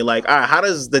thing for me. Like, all right, how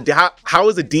is the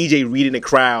DJ reading the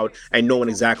crowd and knowing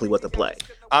exactly what to play?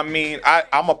 I mean,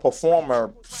 I'm a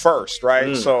performer first,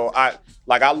 right? So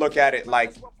I look at it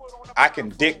like I can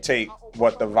dictate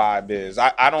what the vibe is.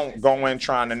 I don't go in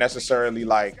trying to necessarily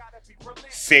like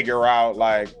figure out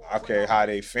like, okay, how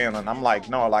they feeling. I'm like,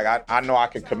 no, like I know I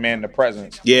can command the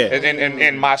presence. Yeah.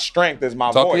 And my strength is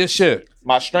my Talk voice. your shit.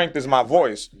 My strength is my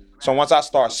voice. So once I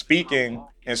start speaking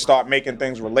and start making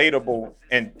things relatable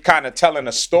and kind of telling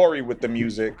a story with the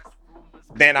music,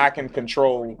 then I can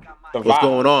control the vibe. What's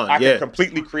going on, I yeah. can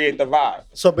completely create the vibe.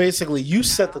 So basically, you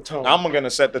set the tone. I'm gonna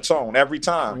set the tone every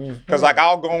time. Because like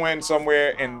I'll go in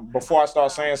somewhere and before I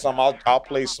start saying something, I'll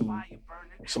play some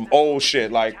old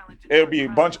shit. Like it'll be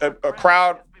a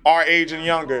crowd our age and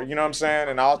younger, you know what I'm saying?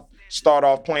 And I'll start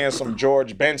off playing some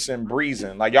George Benson,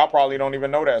 Breezing. Like y'all probably don't even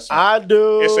know that song. I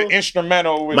do. It's an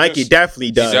instrumental with Mikey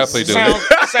definitely does. He definitely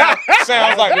does.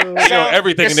 sounds like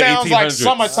everything in the sounds like 1800s.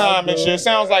 summertime and shit. It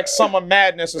sounds like summer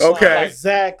madness or something. Okay. Like,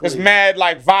 Exactly. it's mad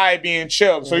like vibe being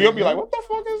chilled. So you'll be like, what the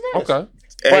fuck is this? Okay.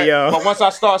 Hey, yo. But once I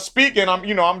start speaking, I'm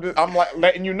like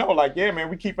letting you know, like, yeah, man,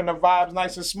 we keeping the vibes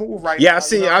nice and smooth right now. Yeah,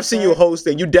 I've seen you host,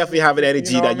 and you definitely have an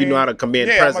energy what that I you know how to mean? command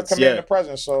Yeah, presence. I'm gonna command Yeah. the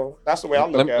presence. So that's the way I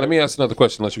look at it. Let me ask another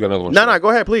question unless you got another one. No, go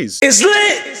ahead, please. It's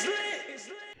lit.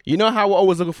 You know how we're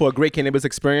always looking for a great cannabis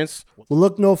experience? We'll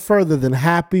look no further than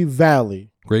Happy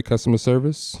Valley. Great customer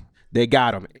service. They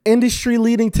got them.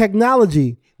 Industry-leading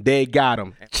technology. They got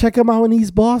them. Check them out in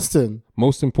East Boston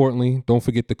Most importantly, don't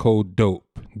forget the code DOPE.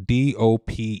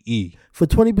 DOPE. for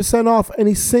 20% off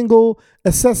any single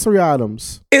accessory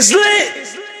items. It's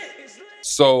lit.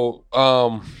 So,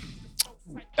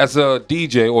 as a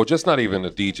DJ, or just not even a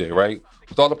DJ, right?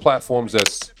 With all the platforms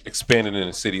that's expanding in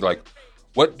the city, like,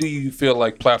 what do you feel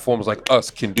like platforms like us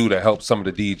can do to help some of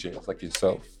the DJs like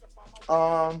yourself?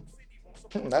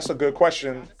 That's a good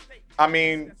question. I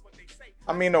mean,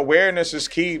 awareness is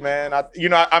key, man.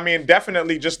 I mean,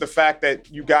 definitely just the fact that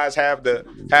you guys have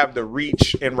the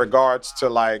reach in regards to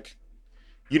like,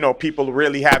 you know, people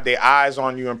really have their eyes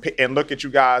on you and look at you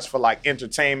guys for like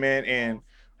entertainment and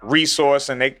resource,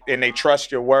 and they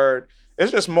trust your word.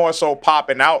 It's just more so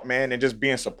popping out, man, and just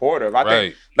being supportive. I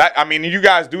think that, I mean, you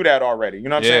guys do that already. You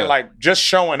know what I'm saying? Like just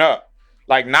showing up,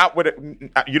 like not with it.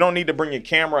 You don't need to bring your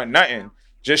camera or nothing.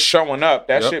 Just showing up,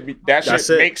 that shit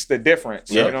makes the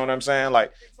difference. You know what I'm saying?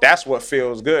 Like that's what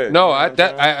feels good. No, you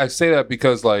know I say that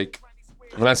because like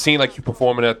when I seen like you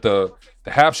performing at the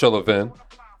Half Shell event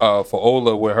for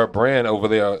Ola with her brand over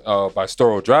there by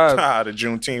Storo Drive. the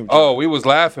Juneteenth. Oh, we was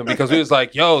laughing because we was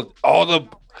like, yo,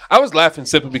 I was laughing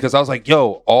simply because I was like,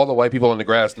 yo, all the white people on the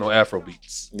grass know Afro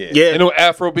beats. Yeah. They knew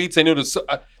Afro beats. They knew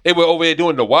they were over here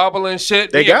doing the wobble and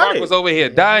shit. They got Mark it. was over here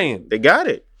dying. They got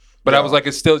it. But I was like,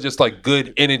 it's still just like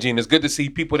good energy, and it's good to see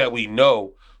people that we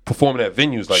know performing at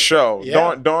venues like show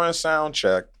Yeah. during sound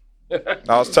check.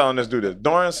 I was telling this dude this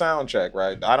during sound check,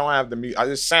 right? I don't have the music. I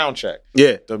just sound check.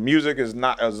 Yeah. The music is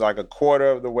like a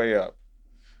quarter of the way up.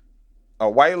 A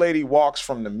white lady walks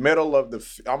from the middle of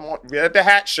we're at the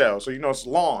Hat Shell, so you know it's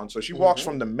lawn. So she walks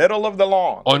from the middle of the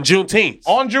lawn on Juneteenth.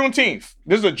 on Juneteenth.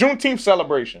 This is a Juneteenth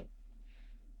celebration,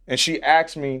 and she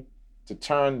asked me to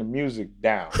turn the music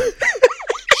down.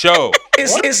 Show.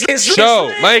 It's Show.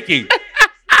 lit. Mikey.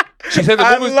 She said the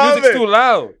I music's love it. too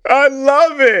loud. I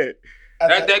love it.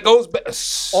 That goes back.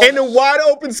 In a wide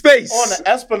open space. on the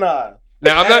Esplanade.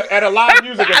 Now I'm not. at a live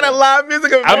music At a event. live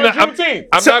music event. I'm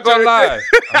not gonna lie.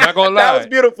 I'm not gonna lie. That was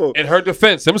beautiful. In her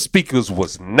defense, them speakers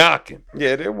was knocking.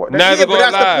 Yeah, they were. Neither Yeah, but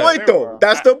gonna that's lie. the point, though.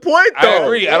 That's the point, though. I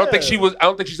agree. I don't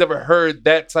think she's ever heard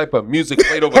that type of music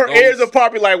played over. Her those. ears are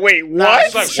probably like, wait, what?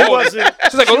 She's like, She whoa. wasn't.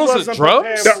 She's like, oh, those wasn't are drums?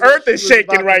 prepared The for what earth she is was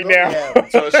shaking about to right go. now. Yeah.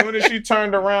 So as soon as she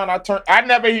turned around, I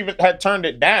never even had turned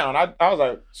it down. I was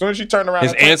like, as soon as she turned around,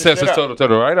 His I turned the ancestors shit told up. her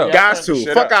to right up. Yeah. Got Turn the to.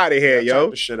 shit Fuck up. out of here, Yeah, yo. turn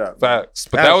the shit up. Facts.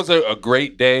 But that was a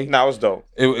great day. That was dope.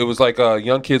 It was like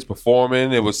young kids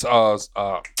performing. It was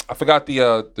I forgot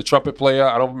the trumpet player.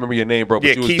 I don't remember your name, bro. But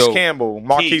Yeah, you was Keith dope. Campbell,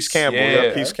 Marquise Campbell,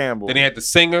 yeah, Keith Campbell. Then he had the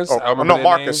singers. Oh, I remember no, their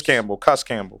Marcus names. Campbell, Cuss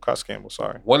Campbell.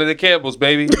 Sorry. One of the Campbells,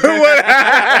 baby.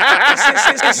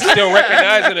 Still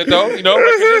recognizing it though, you know.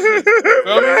 Recognition.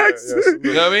 Feel me?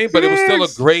 You know what I mean? But it was still a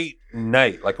great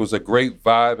night. Like it was a great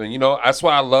vibe, and you know that's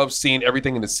why I love seeing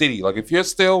everything in the city. Like if you're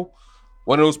still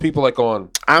one of those people like on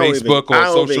Facebook or I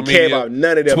don't social even care media, about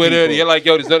none of them Twitter, people. you're like,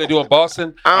 yo, there's nothing to do in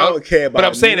Boston. I don't care about But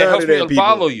I'm saying it none helps of me them people.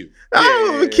 unfollow you. I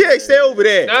don't even care. Stay over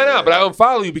there. No, but I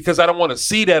unfollow you because I don't want to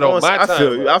see that on my I time.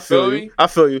 feel you. I feel you. I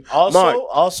feel you. Also, Mark,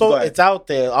 go ahead. it's out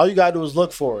there. All you gotta do is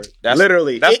look for it.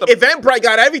 Literally. that's the- Eventbrite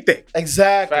got everything.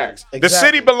 Exactly. Facts. The Exactly.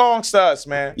 city belongs to us,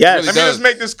 man. Yes. Let It me does. just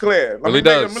make this clear. Really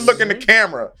Let does. me look in the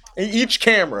camera. In each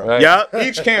camera. Right. Yeah.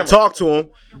 Each camera. Talk to him.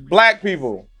 Black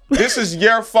people, This is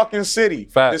your fucking city.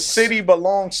 Facts. The city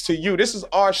belongs to you. This is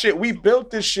our shit. We built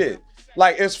this shit.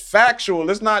 Like, it's factual.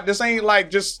 It's not, this ain't like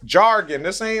just jargon.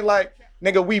 This ain't like,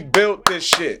 nigga, we built this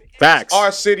shit. Facts. It's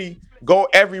our city. Go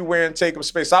everywhere and take up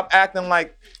space. Stop acting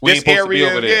like We this ain't supposed to be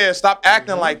area. over there. Yeah, stop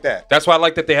acting like that. That's why I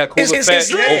like that they had Cooler It's Fat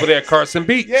lit. over there at Carson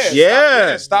Beach.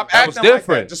 Yeah. Stop That was acting like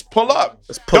different. that. Just pull up.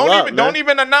 pull up, man. Don't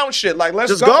even announce shit. Like,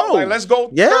 let's Just go. go. Like, let's go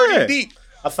Yeah. 30 deep.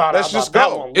 I found Let's out just about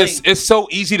that go. one late. It's so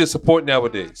easy to support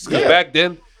nowadays. 'Cause Yeah. back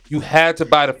then, you had to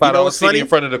buy the $5 know what's CD funny? in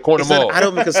front of the corner He said, mall. I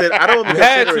don't even consider. I don't even You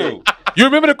had consider to. it. You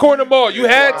remember the corner mall? You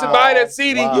had to buy that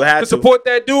CD You had to to. support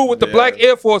that dude with the black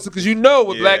Air Forces because you know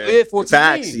what black Air Forces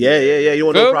Facts. mean. Yeah. You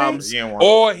want Feel no me? problems. You ain't want-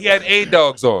 Or he had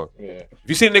A-Dogs on. If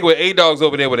you see a nigga with A-Dogs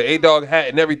over there with an A-Dog hat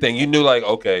and everything, you knew like,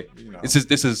 okay,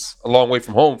 this is a long way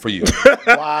from home for you.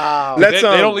 Wow. Let's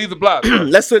they don't leave the block. bro.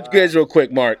 let's switch gears real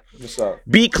quick, Mark. What's up?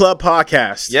 Beat Club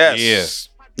Podcast. Yes.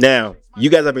 Now, you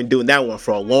guys have been doing that one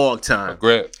for a long time.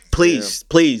 Great.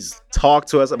 Please talk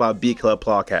to us about Beat Club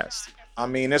Podcast. I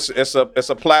mean, it's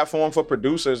a platform for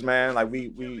producers, man. Like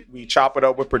we chop it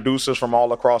up with producers from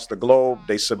all across the globe.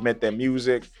 They submit their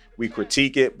music, we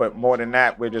critique it, but more than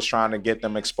that, we're just trying to get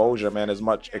them exposure, man, as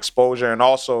much exposure, and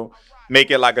also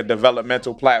make it like a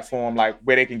developmental platform, like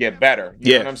where they can get better.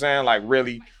 You know what I'm saying? Like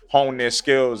really hone their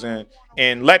skills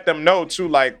and let them know too.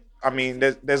 Like, I mean,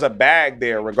 there's a bag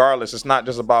there regardless. It's not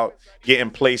just about getting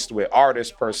placed with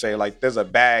artists per se. Like, there's a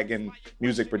bag in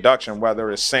music production,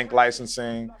 whether it's sync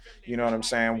licensing, you know what I'm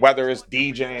saying? Whether it's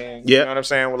DJing, you know what I'm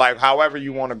saying? Like, however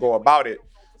you want to go about it.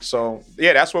 So,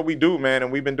 yeah, that's what we do, man.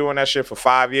 And we've been doing that shit for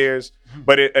 5 years.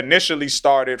 But it initially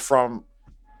started from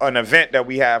an event that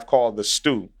we have called the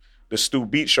Stew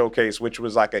Beat Showcase, which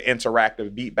was like an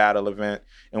interactive beat battle event.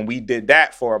 And we did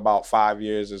that for about 5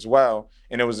 years as well.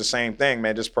 And it was the same thing,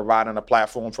 man, just providing a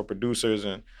platform for producers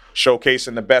and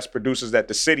showcasing the best producers that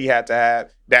the city had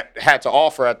to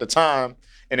offer at the time.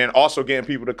 And then also getting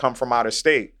people to come from out of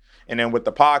state. And then with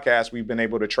the podcast, we've been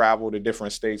able to travel to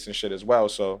different states and shit as well.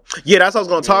 So Yeah, that's what I was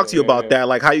going to talk to you about that.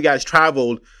 Like how you guys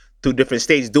traveled through different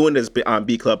states doing this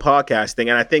Beat Club Podcast thing.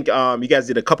 And I think you guys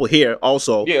did a couple here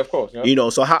also. yeah, of course. Yeah. You know,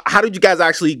 so how did you guys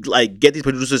actually like get these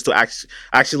producers to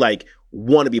actually like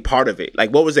want to be part of it? Like,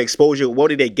 what was the exposure? What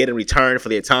did they get in return for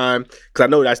their time? Because I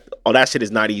know that shit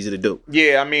is not easy to do.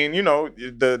 Yeah, I mean, you know,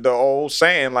 the old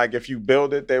saying, like, if you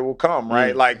build it, they will come,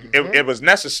 right? Like, it was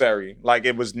necessary, like,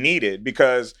 it was needed,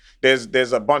 because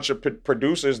there's a bunch of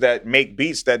producers that make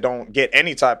beats that don't get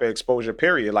any type of exposure,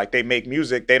 period. Like, they make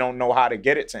music, they don't know how to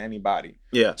get it to anybody.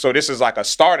 Yeah. So this is like a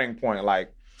starting point.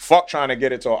 Like, fuck trying to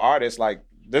get it to an artist. Like,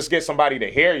 let's get somebody to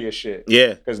hear your shit.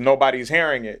 Yeah. Because nobody's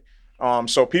hearing it.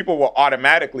 So people were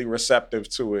automatically receptive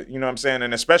to it. You know what I'm saying?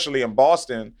 And especially in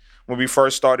Boston, when we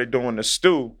first started doing the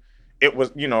Stew, it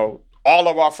was, you know, all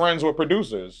of our friends were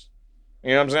producers.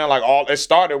 You know what I'm saying? Like, it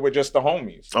started with just the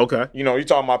homies. Okay. You know, you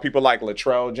talking about people like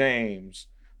Latrell James,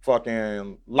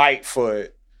 fucking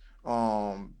Lightfoot,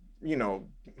 you know,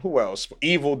 who else?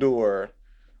 Evildoer.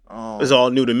 It's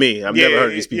all new to me. I've never heard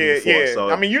of these people before. Yeah. So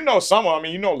I mean, you know some of them. I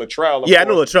mean, you know Latrell. of Yeah, I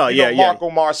know course. Latrell. You know Yeah. Marco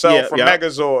Marcel Yeah, from yep.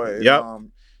 Megazord. Yep.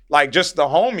 Like, just the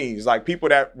homies, like people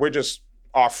that we're just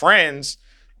our friends.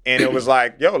 And it was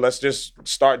like, yo, let's just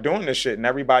start doing this shit. And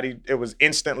everybody, it was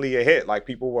instantly a hit. Like,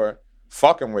 people were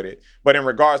fucking with it. But in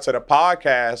regards to the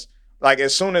podcast, like,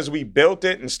 as soon as we built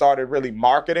it and started really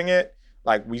marketing it,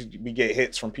 like, we get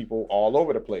hits from people all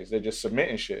over the place. They're just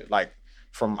submitting shit, like,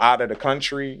 from out of the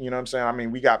country. You know what I'm saying? I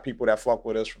mean, we got people that fuck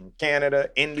with us from Canada,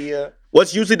 India.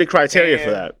 what's usually the criteria for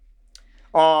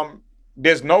that?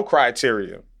 There's no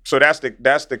criteria. So that's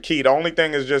the key. The only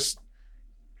thing is just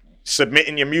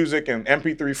submitting your music in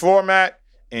MP3 format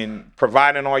and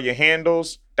providing all your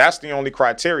handles. That's the only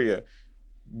criteria.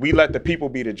 We let the people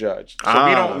be the judge. So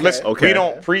we don't listen. okay. We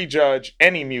don't prejudge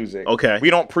any music. Okay.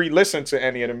 We don't pre-listen to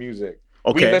any of the music.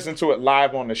 Okay. We listen to it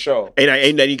live on the show.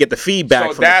 And then you get the feedback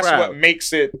So from that's the crowd. what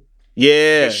makes it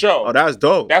Yeah. the show. Oh, that's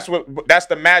dope. That's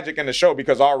the magic in the show,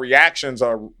 because our reactions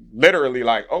are literally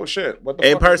like, oh shit, what the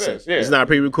in fuck person. is this? Yeah. It's not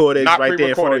pre-recorded. Not it's right there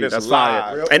in front of pre-recorded, you. it's That's live.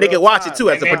 fire. And they can watch it too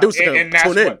as And a then- producer can and that's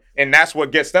tune in. what- and that's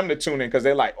what gets them to tune in, because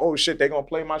they're like, oh shit, they gonna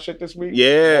play my shit this week?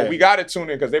 Yeah. Well, we gotta tune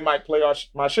in because they might play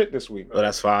my shit this week. Oh,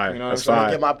 that's fire. You know what That's I'm saying?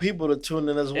 fire. Get my people to tune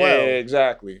in as Yeah, well.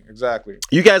 exactly.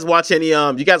 You guys watch any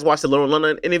you guys watch the Lauren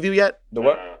London interview yet? The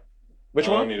what? Which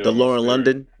one? The Lauren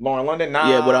London? Lauren London? Nah.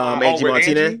 Yeah, with, Angie with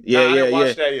Martinez? Angie? Yeah, Nah, I didn't yeah,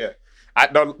 watch that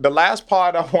yet. The last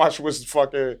part I watched was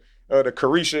fucking the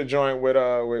Carisha joint with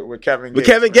Kevin Gates. With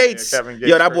Kevin man. Gates. Yeah, Kevin Gates.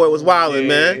 Yo, that boy was wilding,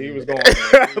 Yeah, man. he was going there.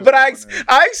 He was But I going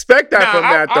there. expect that from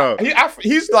that though.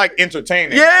 He's like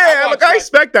entertaining. Yeah, watch, look, I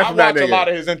expect that from that I watch nigga. a lot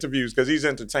of his interviews because he's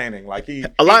entertaining. Like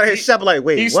A lot of his shit, like,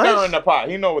 wait, he's what? stirring the pot.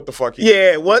 He know what the fuck he.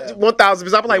 Yeah, what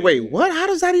 1,000%. I'm like, wait, what? How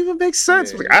does that even make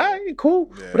sense? Yeah, Like, all right, cool,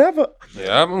 whatever.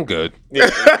 Yeah, I'm good. Yeah,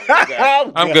 exactly.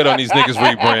 I'm good on these niggas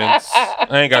rebrands.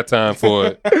 I ain't got time for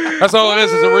it. That's all it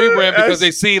is a rebrand because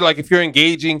they see like if you're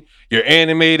engaging, you're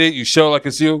animated, you show like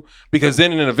it's you. Because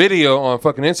then in a video on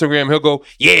fucking Instagram, he'll go,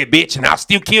 "Yeah, bitch, and I'll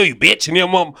still kill you, bitch, and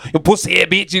your pussy head,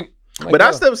 bitch." And, But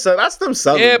that's them. That's them.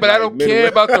 Southern, yeah, but I like, don't Midwest. care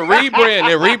about the rebrand.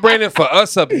 They're rebranding for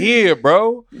us up here,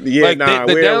 bro. Yeah, like nah,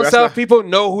 the we're- down that's south not- people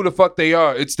know who the fuck they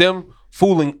are. It's them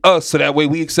fooling us so that way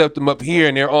we accept them up here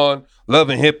and they're on Love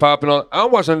and Hip Hop and all. I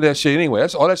don't watch none of that shit anyway.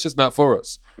 That's all that shit's not for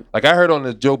us. Like I heard on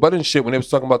the Joe Budden shit when they was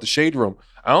talking about the Shade Room.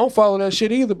 I don't follow that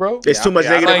shit either, bro. It's too much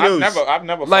negative news. I've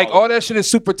never Like followed all that shit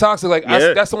is super toxic. Like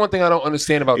Yeah. that's the one thing I don't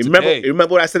understand about Remember today.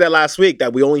 what I said that last week?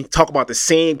 That we only talk about the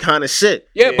same kind of shit.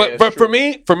 Yeah, Yeah, but it's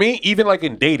for me, even like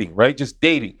in dating, right? Just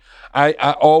dating. I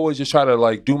always just try to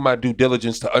like do my due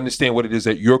diligence to understand what it is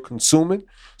that you're consuming.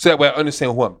 So that way I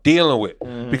understand who I'm dealing with.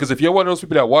 Because if you're one of those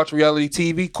people that watch reality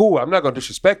TV, cool, I'm not gonna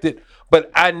disrespect it.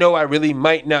 But I know I really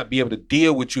might not be able to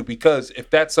deal with you because if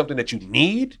that's something that you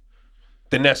need,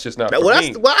 then that's just not for Well, me.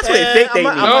 that's what they think they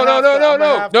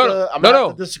need.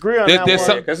 No. Disagree on There- that there's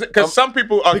one. some- because some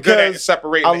people are good at Because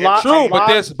separating. a lot- True, a but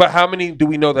lot- but how many do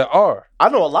we know there are? I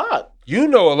know a lot. You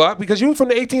know a lot because you're from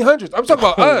the 1800s. I'm talking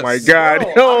about us. Oh my god!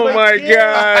 Bro, Oh I'm my a year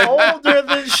god! older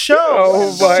than show.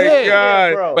 Oh my Shit.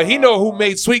 god! Bro. But he know who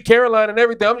made Sweet Caroline and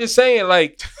everything. I'm just saying,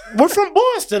 like, We're from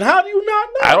Boston. How do you not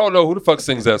know? I don't know who the fuck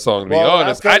sings that song, to be Well,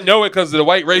 honest. that's I 'cause- know it because the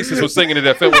white racists was singing it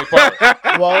at Fenway Park.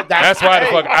 Well, That's why the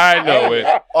fuck I know it.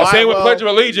 All The same right, with well- Pledge of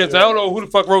Allegiance. I don't know who the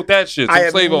fuck wrote that shit. I Some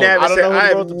have slave owner. never I don't said. know who I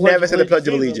wrote have the never said the Pledge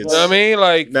of Allegiance Allegiance. either, You know what I mean?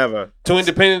 Like, Never. to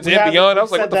independence We and had- beyond. I we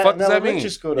was like, what said the fuck in does that elementary mean?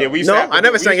 school, though. Yeah, we used No, to have to I do-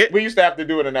 never we sang used- it. We used to have to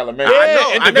do it in elementary. I Yeah, know, I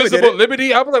never did indivisible it.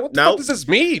 liberty. I was like, what the No. fuck does this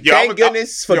mean? Yo, Thank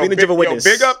goodness for being a Jehovah's Witness.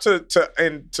 Big up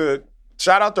to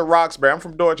shout out to Roxbury. I'm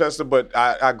from Dorchester, but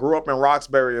I grew up in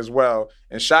Roxbury as well.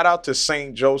 And shout out to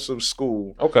St. Joseph's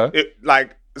School. Okay.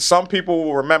 Like some people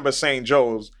will remember St.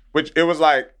 Joe's, which it was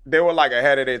like they were like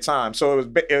ahead of their time. So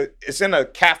it's in a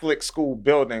Catholic school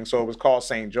building, so it was called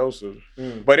St. Joseph.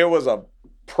 But it was a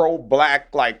pro-black,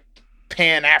 like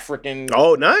Pan-African.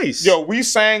 Oh, nice. Yo, we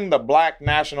sang the Black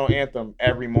National Anthem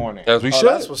every morning. As we Oh, should.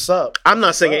 that's what's up. I'm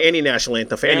not singing any national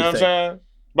anthem for You know what I'm anything. saying?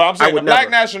 But I'm saying would the Black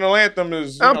never. National Anthem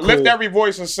is I'm lift cool. every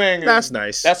voice and sing. and That's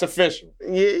nice. That's official.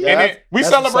 Yeah. And then we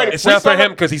that's celebrated. It's we not for celeb-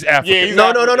 him because he's African. Yeah, he's No.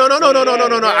 I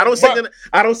don't sing. But-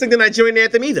 I don't sing the Nigerian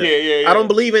anthem either. Yeah. I don't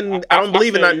believe in. I don't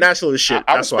believe in feel that you. nationalist shit.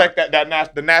 I That's respect why.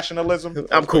 the nationalism.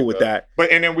 I'm cool with that.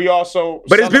 But and then we also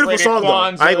But it's a beautiful celebrated song,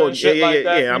 though. Kwanzaa I ain't gonna- and shit yeah, like yeah,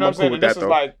 that. yeah, You know I'm what I'm cool saying? with And this that, is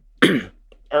like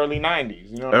early '90s.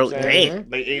 You know what I'm saying?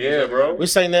 Late '80s. Yeah, bro. We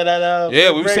sang that at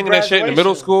Yeah, we were grade singing that shit in the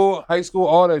middle graduation. school, high school,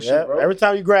 all that Yeah, shit, bro. every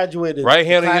time you graduated, Right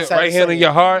hand the on your, class had to right hand sing on your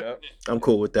it. heart. I'm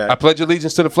cool with I that. pledge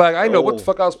allegiance to the flag. I know what the Oh.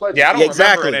 fuck I was pledging. Yeah, I don't Yeah, remember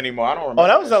exactly. it anymore. I don't remember. Oh,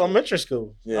 that was shit. elementary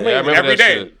school. Yeah, I remember every that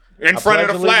day. shit. In front of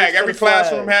the pledge allegiance flag. to Every the flag.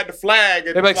 classroom had the flag.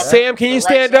 They're like, Sam, can you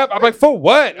stand up? I'm like, for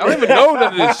what? I don't even know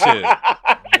none of this shit.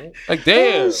 Like,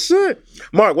 damn. Oh, shit.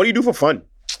 Mark, what do you do for fun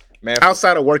Man,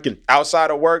 outside of working?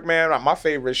 outside of work, man, my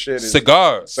favorite shit is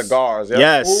Cigars. Cigars. Yeah.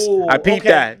 Yes, Ooh, I peeped okay.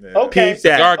 that. Okay. Peeped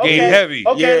that. Cigar game heavy.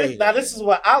 Okay, Yeah. now this is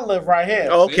where I live right here.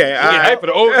 Okay, Yeah, all hype right. for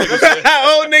the old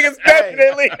niggas. Old niggas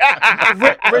definitely.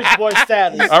 Rich boy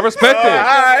status. I respect it.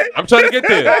 Alright. I'm trying to get All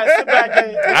there. right, sit back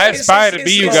here. I aspire to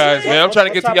be you guys, man. I'm trying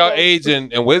to get to What y'all type of- age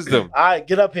and wisdom. All right,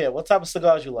 get up here. What type of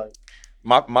cigars you like?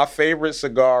 My favorite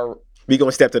cigar. We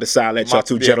gonna step to the side, let y'all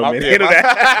two gentlemen handle my,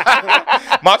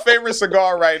 that. my favorite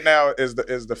cigar right now is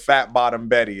the Fat Bottom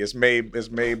Betty. It's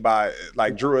made by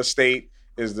like Drew Estate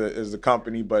is the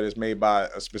company, but it's made by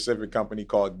a specific company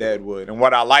called Deadwood. And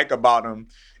what I like about them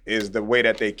is the way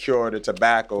that they cure the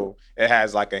tobacco. It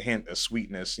has like a hint of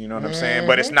sweetness, you know what I'm saying?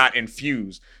 But it's not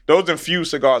infused. Those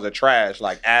infused cigars are trash,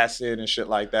 like acid and shit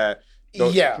like that.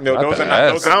 Those, Yeah. you know, Not those the are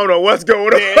not. Those I are, don't know what's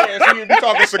going on. yeah. So you be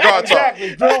talking cigar talk.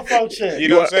 Exactly, grill folk shit. You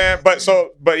know what I'm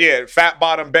saying? But yeah, Fat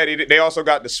Bottom Betty. They also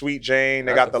got the Sweet Jane.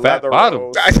 They got the Fat Leather Bottom.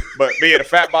 Rose. But yeah, the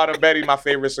Fat Bottom Betty, my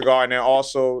favorite cigar. And then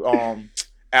also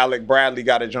Alec Bradley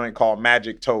got a joint called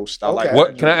Magic Toast. I like Okay. What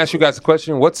that can I joint. ask you guys a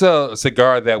question? What's a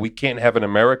cigar that we can't have in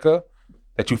America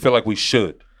that you feel like we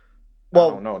should?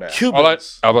 Well, don't know that.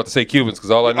 Cubans. I'm about to say Cubans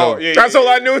because all I know. Oh, yeah, That's all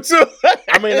I knew too.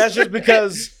 I mean, that's just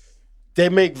because they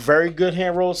make very good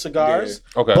hand rolled cigars.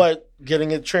 Okay. But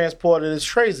getting it transported is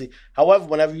crazy. However,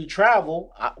 whenever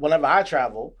I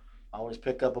travel, I always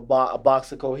pick up a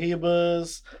box of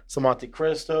Cohibas, some Monte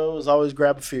Cristos. Always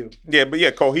grab a few. Yeah, but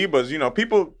yeah, Cohibas. You know,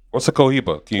 people. What's a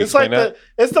Cohiba? Can you It's like explain that?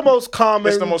 it's the most common.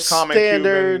 It's the most common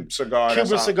standard Cuban cigar. Cuban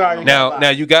that's out cigar. there. Now,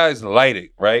 you guys light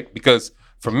it, right? Because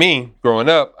for me, growing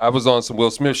up, I was on some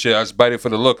Will Smith shit. I just bite it for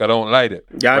the look. I don't light it.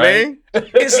 Yeah, right? I mean?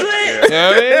 It's lit. You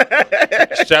know what I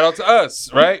mean? Shout out to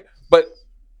us, right? But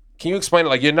can you explain it?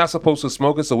 Like, you're not supposed to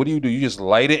smoke it, so what do? You just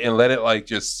light it and let it like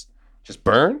just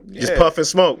burn? Just puff and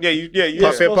smoke. Yeah, you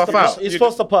Puff in, puff out. You're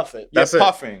supposed to puff it. You're That's it.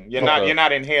 puffing. You're Okay. you're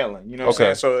not inhaling. You know what I'm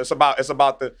Okay. saying? So it's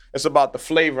about the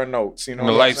flavor notes. You know, And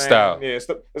the what I'm lifestyle. saying? Yeah,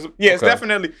 it's Okay.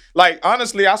 definitely like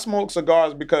honestly, I smoke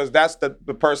cigars because that's the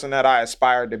person that I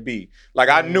aspired to be. Like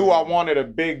I knew I wanted a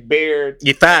big beard.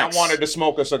 Your and facts. I wanted to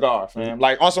smoke a cigar, fam.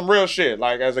 Like on some real shit.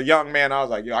 Like as a young man, I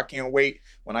was like, yo, I can't wait.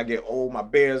 When I get old, my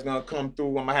beard's gonna come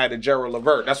through. I'm gonna have the Gerald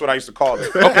Levert. That's what I used to call it.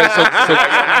 Okay, so I'm gonna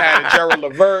have the Gerald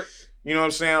Levert. You know what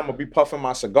I'm saying? I'm gonna be puffing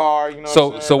my cigar. You know. what I'm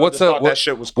so saying? I what's just thought what, that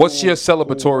shit was what's cool, your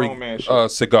cool grown man shit. celebratory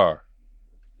cigar?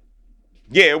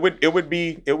 Yeah, it would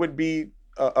be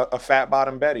a fat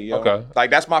bottom Betty. Yo. Okay. Like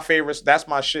that's my favorite. That's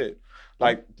my shit.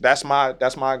 Like that's my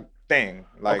thing.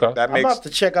 Like Okay. that I'm makes. about to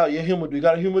check out your humidor. You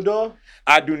got a humidor?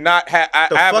 I do not have.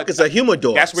 The I have fuck is a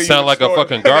humidor? That's where Sound you like a store-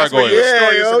 fucking that's where you gargoyle.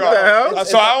 store your Yeah, what cigar. the hell?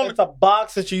 It's, So I only. it's a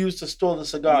box that you use to store the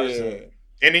cigars Yeah. in.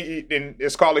 And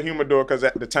it's called a humidor because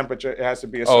the temperature it has to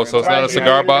be a Oh, certain so it's not a temperature.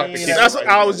 cigar box? That's what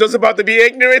I was just about to be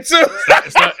ignorant too.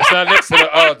 It's not next to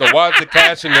the wads of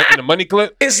cash and the money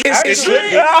clip. It's It's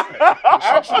lit.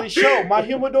 Actually, show my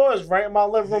humidor is right in my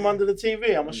living room under the TV.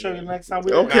 I'm gonna show you the next time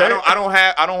we. Okay. Now, I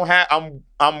don't have.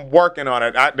 I'm working on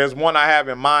it. There's one I have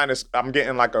in mind. I'm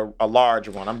getting like a large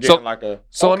one. I'm getting like a.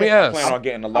 So let me Okay. I ask. plan on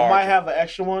getting a I large. might one. have an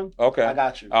extra one. Okay. I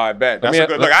got you. All right, bet. Let That's me- a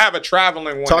good. Look, I have a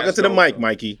traveling one. Talking that's to the dope. mic,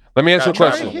 Mikey. Let me ask you a Got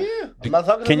Right question. here. I'm not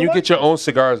talking. Can to you the get your own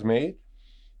cigars made?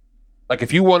 Like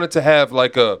if you wanted to have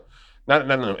like a not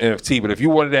an NFT, but if you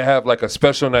wanted to have like a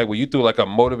special night where you threw like a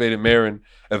Motivated Marin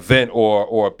event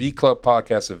or a B Club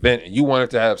podcast event, and you wanted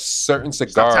to have certain Stop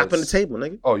cigars. tapping the table,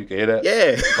 nigga. Oh, you can hear that?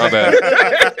 Yeah. My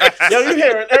bad. Yo, you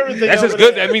hearing everything? That's just over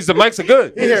good. there. That means the mics are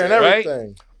good. You hearing right?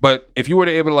 everything. But if you were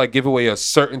to able to like give away a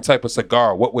certain type of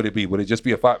cigar, what would it be? Would it just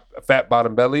be a fat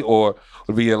bottom belly, or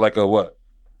would it be like a what?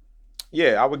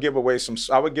 Yeah, I would give away some.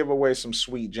 I would give away some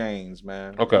Sweet Janes,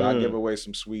 man. Okay. I'd give away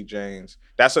some Sweet Janes.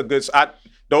 That's a good.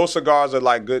 Those cigars are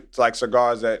like good, like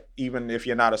cigars that even if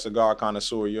you're not a cigar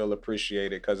connoisseur, you'll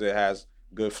appreciate it because it has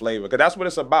good flavor. Because that's what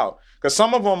it's about. Because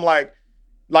some of them like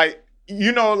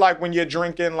you know, like when you're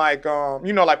drinking, like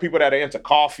you know, like people that are into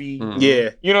coffee.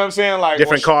 Yeah. You know what I'm saying? Like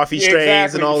Different coffee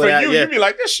strains and all of For that, you, yeah. you be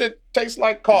like, this shit tastes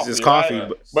like coffee. It's coffee,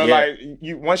 right? but yeah. like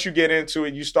you, once you get into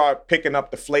it, you start picking up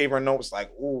the flavor notes.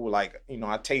 Like, ooh, like you know,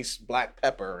 I taste black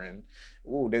pepper and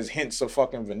ooh, there's hints of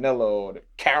fucking vanilla or the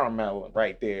caramel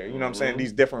right there. You know what I'm saying?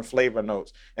 These different flavor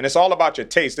notes, and it's all about your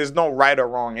taste. There's no right or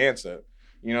wrong answer.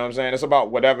 You know what I'm saying? It's about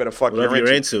whatever the fuck Whatever you're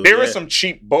you're into. into, There is yeah. some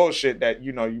cheap bullshit that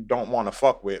you know you don't want to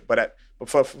fuck with, but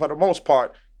for the most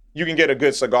part, you can get a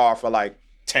good cigar for like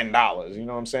 $10. You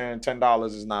know what I'm saying? $10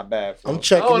 is not bad. For I'm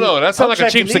checking. Oh no, that sounds I'm like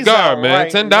a cheap checking these cigar, out man.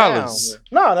 right $10. now.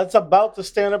 No, that's about the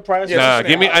standard price. Yeah, Nah, listen,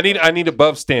 give me. I need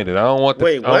above standard. I don't want the.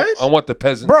 Wait, I don't- what? I want the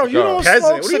peasant. Bro, cigar. you don't Peasant,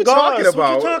 smoke what are you cigars. talking What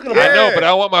about? you talking Yeah. about? I know, but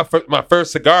I want my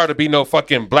first cigar to be no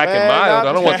fucking black and Man, mild.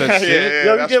 I don't want that Yeah, shit. yeah.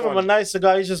 Yo, you that's give him a funny. nice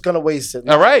cigar, he's just gonna waste it.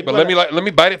 All right, but You let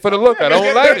me bite it for the look. I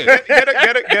don't light it.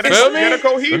 Get a Feel me?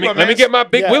 Cohiba, man. Let me get my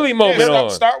Big Yeah. Willie moment Yeah, on.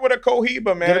 start with a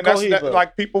Cohiba, man. Get a That's Cohiba.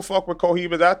 like people fuck with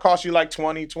Cohiba. That costs you like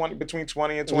between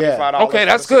 $20 and $25. Okay, for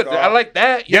that's the good. cigar. I like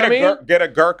that. You know what I mean? Get a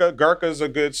Gurkha. Gurkha's a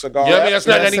good cigar. You know what I mean? That's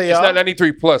not Yeah, 90, say it's not y'all.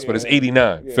 93 plus, but it's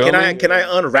 89. Feel me? Can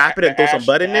I unwrap it and throw some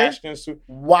butt in there?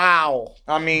 Wow.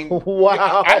 I mean,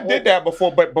 Wow. I did that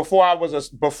before, but before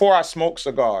I smoked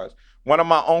cigars, one of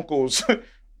my uncles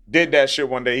did that shit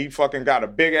one day. He fucking got a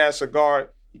big ass cigar,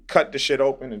 he cut the shit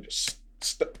open and just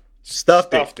Stuffed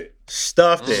stuffed it. it.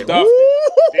 Stuffed it. Stuffed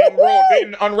it.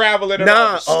 Didn't unravel it at all.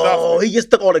 Nah. Just stuffed Oh, it. he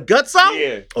just took all the guts out?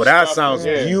 Yeah. Oh, that Stuffed sounds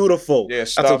it, yeah. beautiful. Yeah,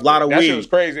 That's a lot of That shit weed. was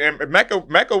crazy. And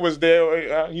Mecca was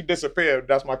there. He disappeared.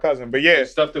 That's my cousin. But yeah,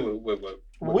 Stuffed it with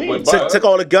Weed. Took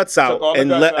all the guts out Took all the and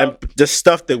guts and out. just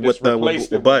stuffed it Just with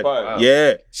replaced it with bud. bud.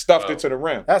 Yeah. stuffed it to the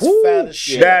rim. That's Woo, fat as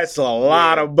shit. That's a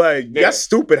lot of bud. Yeah. That's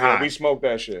stupid Yeah, high. we smoked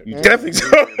that shit. You definitely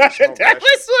smoked that definitely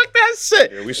shit. smoked that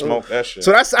shit. Yeah, we smoked that shit.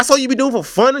 So that's all you be doing for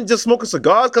fun and just smoking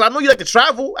cigars? Because I know you like to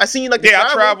travel. I seen you like to Yeah,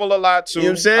 travel. I travel a lot too. You know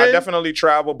what I'm saying? I definitely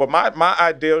travel, but my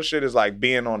ideal shit is like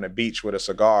being on the beach with a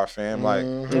cigar, fam. Like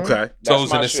Okay. that's Toes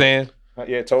my in the shit. sand.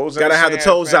 Yeah, toes. in Gotta the have the sand,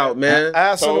 toes fam. out, man.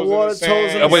 Ass in the Toes in the water, sand.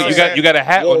 toes in Oh, the wait, sand. you got a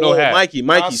hat or no hat? Mikey,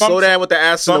 some- slow down with the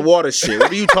ass in the some- water shit.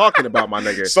 What are you talking about, my nigga? You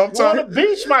on the Sometimes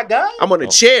beach, my guy? I'm on a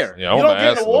chair. Yeah, I You want don't my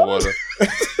get ass in in the the water?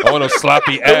 water. I want no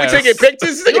sloppy Are we ass. taking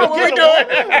pictures? You don't What we get in the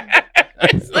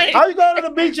doing? How you going to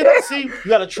the beach and then see? You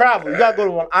gotta travel. You gotta go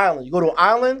to an island. You go to an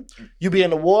island, you be in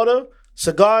the water,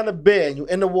 cigar in the bed, and you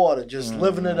in the water, just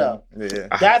living it up. yeah.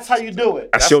 That's how you do it.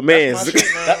 That's your man's. my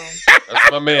shit, man.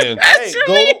 That's my man. Hey,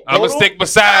 I'm going to stick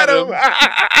beside him.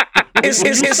 It's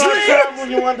When you start lit.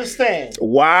 traveling, you understand.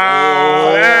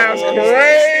 Wow, that's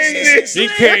crazy.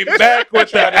 He came back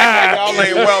with the Y'all eye.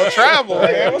 ain't well traveled,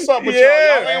 man. What's up with y'all?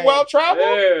 Y'all ain't well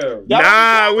traveled.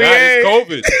 Nah, we Nah, it's ain't.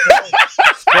 COVID.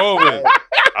 It's COVID.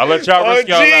 I'll let y'all Oh, risk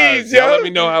y'all lives. jeez, Y'all yo. let me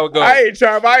know how it goes. I ain't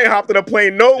hopped on a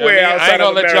plane nowhere You know what I mean? I outside ain't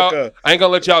of gonna let y'all. America. I ain't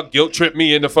gonna let y'all guilt trip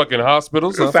me into fucking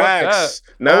hospitals. So fuck that. Facts.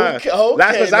 Nah. Okay,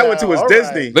 Last place I went to now, was all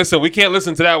Disney. right. Listen, we can't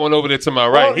listen to that one over there to my Oh,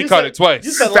 right. He you caught said- it twice.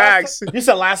 You said Facts.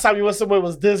 last time you went somewhere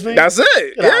was Disney. That's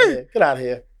it. Get out of Yeah. here. Get out of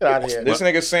here. Get out of here. This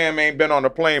nigga Sam ain't been on the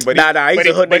plane, but Nah, he's but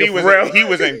a hood but nigga he was for real. he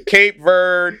was in Cape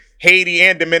Verde, Haiti,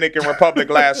 and Dominican Republic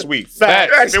last week.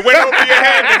 Facts. If it went over your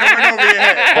head, then it went over your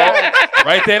head.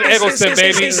 Right there in Eggleston,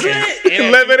 baby. It's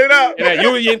lit. Living it up. In that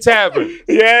Union Tavern.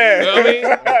 Yeah. You know what I mean?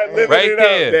 Living Right it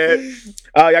there. up, man.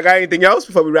 Y'all got anything else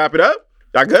before we wrap it up?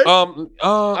 Y'all good? I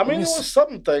mean, there was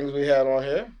some things we had on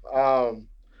here.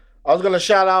 I was gonna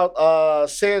shout out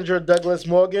Sandra Douglas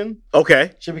Morgan.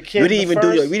 Okay. She We became didn't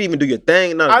even do your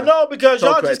thing. No. I know because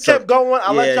y'all Talk just right, kept going.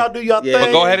 I let Yeah, y'all do your yeah. thing.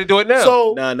 But go ahead and do it now.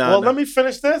 So, No. let me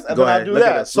finish this and Go then ahead. I'll do Look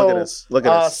at that. us, look at us, look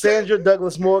at us. Sandra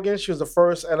Douglas Morgan. She was the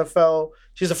first NFL.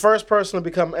 She's the first person to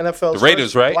become NFL. The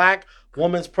Raiders, first right? Black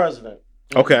woman's president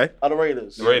Okay. of the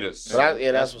Raiders. The Raiders. So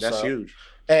that's what's up. huge.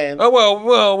 And Oh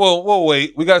well,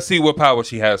 wait. We gotta see what power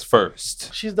she has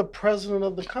first. she's the president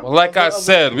of the company. Well, like I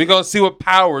said, we're gonna see what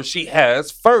power she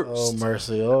has first. Oh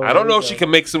mercy! Oh, I don't know if she can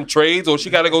make some trades or she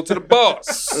gotta go to the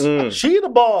boss. She the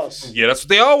boss. Yeah, that's what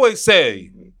they always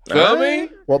say. Feel me?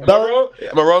 Well,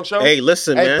 Am I wrong, Sean? Hey,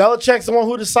 listen, Hey, man. Belichick's the one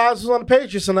who decides who's on the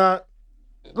Patriots or not.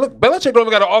 Look, Belichick don't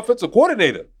even got an offensive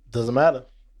coordinator. Doesn't matter.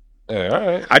 Yeah, all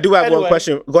right. I do have one Anyway.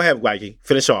 question. Go ahead, Mikey.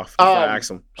 Finish off before I ask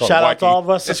him. Shout out Wacky. to all of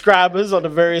our subscribers on the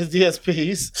various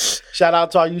DSPs. Shout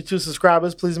out to our YouTube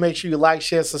subscribers. Please make sure you like,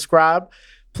 share, subscribe.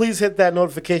 Please hit that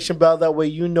notification bell. That way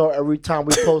you know every time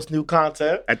we post new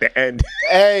content. At the end.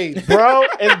 Hey, bro,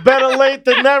 it's better late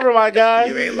than never, my guy.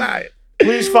 You ain't lying.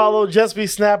 Please follow Just Be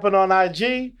Snapping on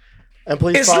IG. And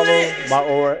please It's follow lit. my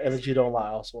Aura Energy Don't Lie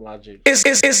also on IG. It's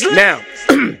lit. Now,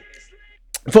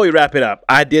 before we wrap it up,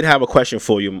 I did have a question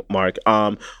for you, Mark.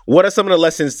 What are some of the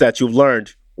lessons that you've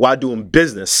learned while doing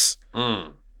business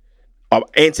and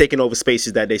taking over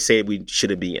spaces that they say we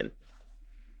shouldn't be in?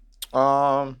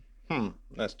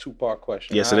 That's a 2-part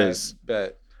question. Yes, it I is.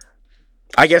 Bet.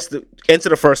 I guess answer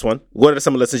the first one. What are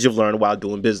some of the lessons you've learned while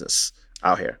doing business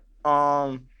out here?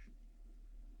 I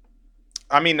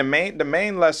mean, the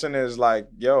main lesson is like,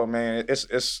 yo, man,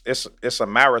 it's a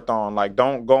marathon. Like,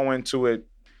 don't go into it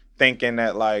thinking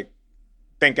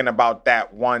about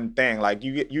that one thing. Like,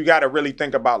 you got to really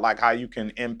think about like how you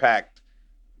can impact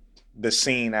the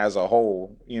scene as a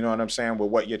whole. You know what I'm saying?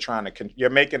 With what you're trying to, you're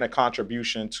making a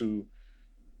contribution to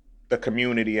the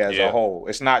community as a whole.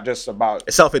 It's not just about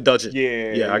It's self-indulgent.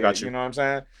 yeah, I got you. You know what I'm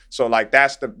saying? So like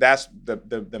that's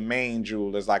the main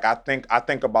jewel is like I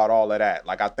think about all of that.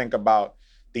 Like I think about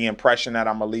the impression that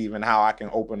I'm gonna leave and how I can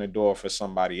open the door for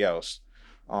somebody else.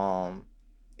 And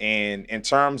in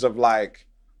terms of like,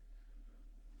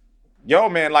 yo,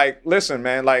 man, like listen,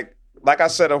 man, like I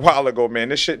said a while ago, man,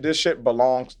 this shit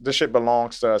belongs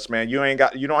to us, man. You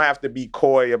don't have to be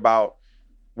coy about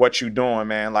what you doing,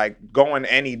 man. Like go in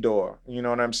any door, you know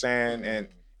what I'm saying?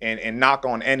 And knock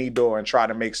on any door and try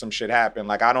to make some shit happen.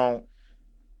 Like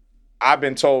I've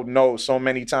been told no so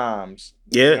many times.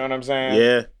 Yeah. You know what I'm saying?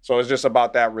 Yeah. So it's just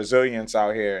about that resilience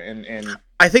out here and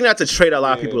I think that's a trait a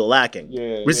lot of people are lacking.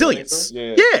 Yeah. Resilience.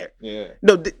 Yeah. Yeah. Yeah.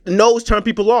 No, no's turn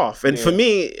people off. And for Yeah.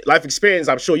 me, life experience,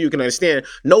 I'm sure you can understand,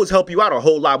 no's help you out a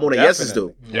whole lot more than yeses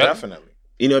do. Definitely.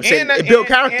 You know what I'm saying? And It build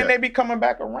character. And they be coming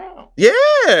back around.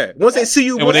 Yeah. Once they see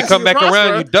you, And when they once they come see you back around,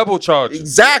 prosper- you double charge.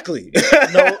 Exactly.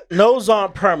 No's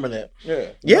aren't permanent. Yeah.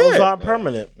 No's Yeah. aren't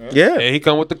permanent. Yeah. Hey, he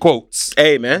come with the quotes.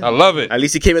 Hey, man. I love it. At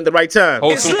least he came in the right time.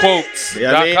 Wholesomequotes.com.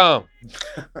 Yeah, I mean-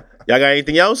 Y'all got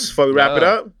anything else before we wrap it Nah.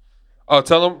 up? Oh,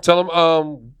 tell him.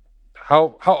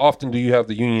 How often do you have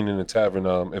the Union and the Tavern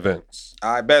events?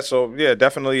 I bet. So yeah,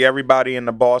 definitely everybody in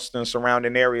the Boston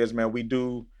surrounding areas, man. We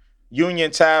do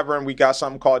Union Tavern. We got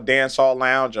something called Dance Hall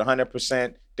Lounge,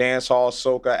 100% dance hall,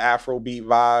 soca, Afrobeat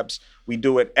vibes. We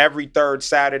do it every third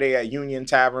Saturday at Union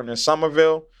Tavern in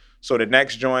Somerville. So the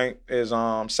next joint is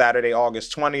Saturday,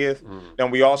 August 20th.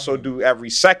 Then we also do every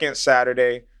second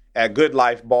Saturday at Good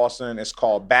Life Boston. It's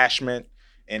called Bashment.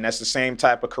 And that's the same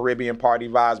type of Caribbean party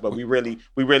vibes, but we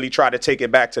really try to take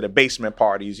it back to the basement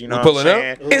parties. You know what I'm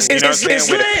saying? You know what I'm saying?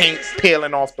 With the paint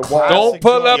peeling off the walls. Don't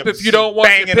pull up if you don't want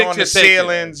your banging on the picture taken.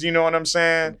 ceilings. You know what I'm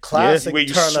saying? Classic Where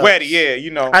you turn-ups. sweaty, you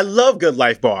know. I love Good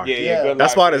Life Bar. Yeah. Good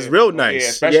That's Life, why it's real nice.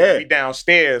 especially Yeah. we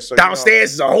downstairs. So,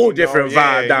 Downstairs is a whole different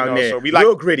vibe down there. So we like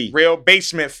real gritty. real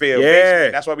basement feel. Yeah.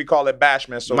 Basement. That's why we call it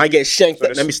Bashment. So Might get shanked. so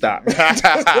this- Let me stop.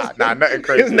 nah, nothing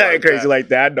crazy. It's nothing crazy like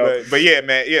that. I know. But yeah,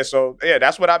 man. Yeah, so yeah,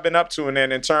 that's what I've been up to. And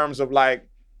then in terms of like,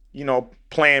 you know,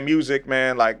 playing music,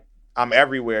 man, like I'm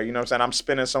everywhere. You know what I'm saying? I'm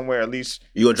spinning somewhere at least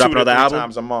You gonna drop 2 to another 3 album?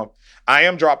 times a month. I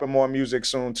am dropping more music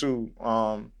soon too.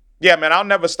 Yeah, man, I'll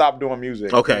never stop doing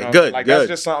music. Okay, you know? good, Like good. that's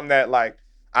just something that like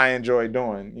I enjoy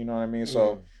doing. You know what I mean?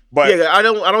 So, but Yeah, I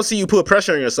don't see you put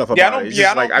pressure on yourself about Yeah, I don't- it. It's yeah,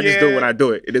 just I like don't- I just do it when yeah. I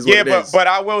do it. It is what yeah, it is. but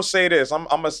I will say this. I'm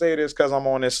gonna say this because I'm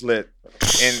on this lit,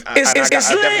 and I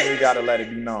definitely gotta let it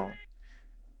be known.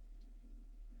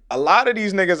 A lot of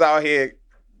these niggas out here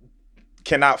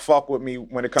cannot fuck with me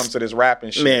when it comes to this rapping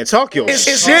shit. Man, talk your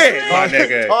shit, my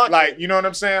nigga. Like, you know what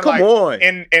I'm saying? Come like, on.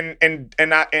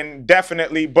 And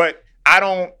definitely, but I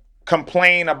don't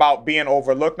complain about being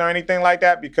overlooked or anything like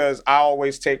that because I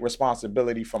always take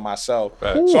responsibility for myself.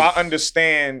 So I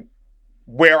understand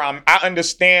I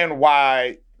understand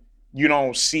why you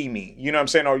don't see me. You know what I'm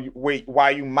saying? Or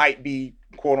why you might be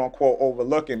quote unquote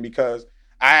overlooking because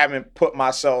I haven't put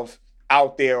myself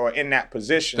out there or in that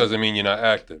position. Doesn't mean you're not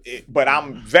active. But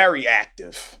I'm very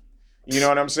active. You know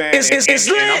what I'm saying? And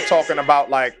I'm talking about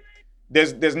like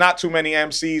there's not too many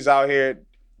MCs out here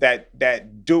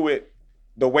that do it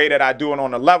the way that I do it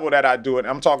on the level that I do it.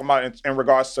 I'm talking about in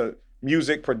regards to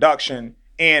music production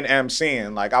and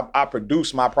MCing. Like I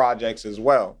produce my projects as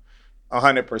well,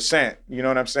 100%. You know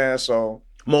what I'm saying? So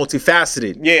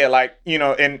Multifaceted. yeah, like you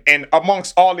know, and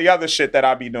amongst all the other shit that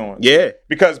I be doing. Yeah.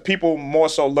 Because people more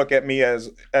so look at me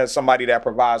as somebody that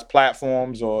provides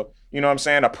platforms or, you know what I'm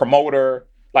saying, a promoter.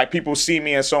 Like people see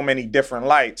me in so many different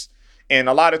lights. And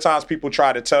a lot of times people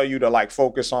try to tell you to like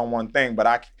focus on one thing, but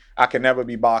I can never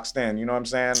be boxed in. You know what I'm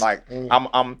saying? Like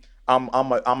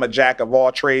I'm a jack of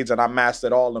all trades and I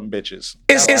mastered all them bitches.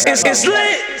 It's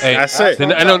lit. Hey, That's it.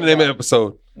 I know the name of the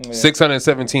episode.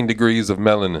 617 degrees of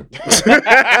melanin. It's lit.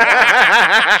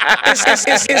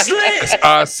 It's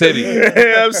our city. You know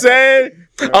what I'm saying?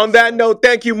 On that note,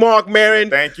 thank you, Mark Maron.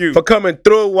 Thank you. For coming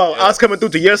through. Well, us coming through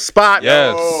to your spot.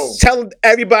 Yes. Tell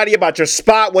everybody about your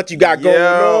spot, what you got going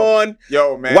on,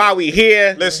 Yo, man. why we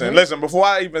here. Listen, before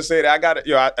I even say that, I got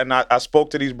it. I spoke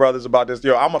to these brothers about this.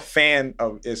 Yo, I'm a fan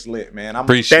of It's Lit, man. I'm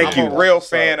Appreciate a real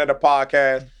fan of the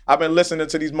podcast. I've been listening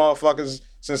to these motherfuckers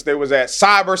since they was at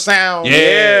Cyber Sound.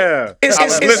 Yeah. I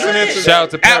was listening to Shout out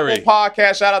to Perry. Apple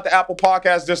Podcast. Shout out to Apple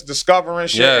Podcast, just discovering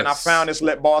shit. Yes. And I found It's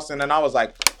Lit Boston, and I was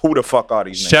like, who the fuck are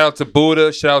these niggas? Shout out to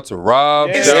Buddha. Shout out to Rob.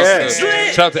 Yeah.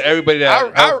 Shout out to everybody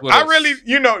that helped with I us. really,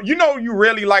 you know, you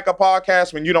really like a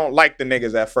podcast when you don't like the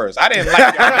niggas at first. I didn't like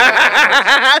y'all.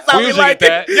 That's how We we usually like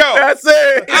get that. it. Yo, That's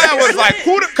it. I was like,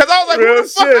 because I was like, Real who the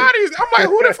fuck shit. are these? I'm like,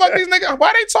 who the fuck these niggas?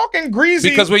 Why they talking greasy?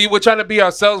 Because we're trying to be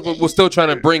ourselves, but we're still trying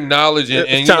to bring knowledge and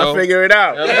you Trying know. to figure it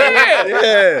out.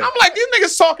 yeah. I'm like, these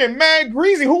niggas talking mad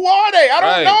greasy. Who are they? I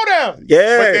don't know them.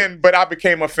 Yeah. But I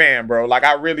became a fan, bro. Like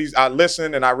I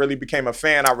listened and I really became a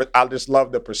fan. I just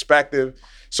love the perspective.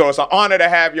 So it's an honor to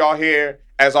have y'all here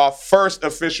as our first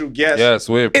official guest. Yes,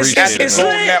 we appreciate At the it. Go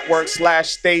man. Network /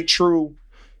 Stay True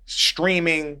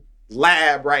streaming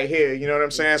lab right here. You know what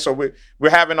I'm saying? So we're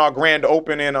having our grand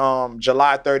opening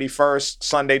July 31st,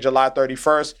 Sunday, July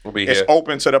 31st. We'll be It's here.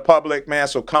 open to the public, man.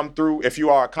 So come through. If you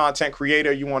are a content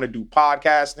creator, you want to do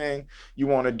podcasting, you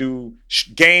want to do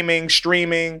gaming,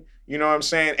 streaming, you know what I'm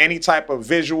saying? Any type of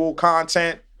visual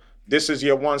content. This is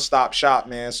your one-stop shop,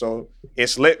 man. So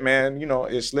it's lit, man. You know,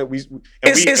 it's lit. We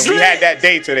had that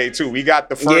day today too. We got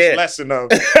the first lesson of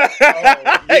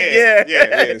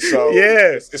yeah. So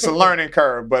it's a learning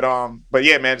curve. But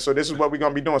yeah, man. So this is what we're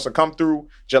gonna be doing. So come through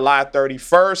July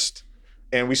 31st,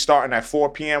 and we starting at 4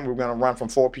 p.m. We're gonna run from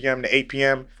 4 p.m. to 8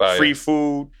 p.m. Fire. Free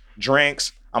food,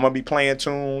 drinks. I'm gonna be playing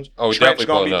tunes. Oh, Shrek's definitely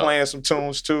gonna be pulling up. playing some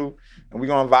tunes too. And we're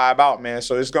gonna vibe out, man.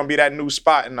 So it's gonna be that new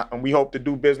spot, and we hope to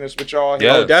do business with y'all here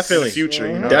Yes. Oh, definitely. in the future.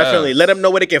 You know? Definitely. Let them know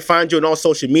where they can find you on all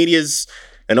social medias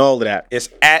and all of that. It's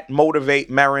at Motivate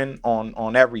Marin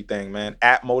on everything, man.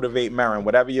 At Motivate Marin.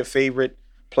 Whatever your favorite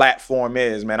platform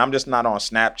is, man. I'm just not on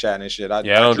Snapchat and shit. I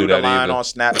don't drew do the that line either. on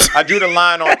Snap. I drew the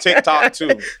line on TikTok too.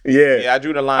 Yeah. I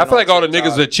drew the line. I feel like on all the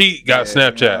TikTok. niggas that cheat got You know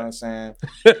what Snapchat. I'm saying?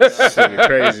 Shit,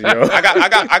 crazy, yo. I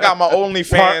got my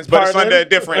OnlyFans, but it's under a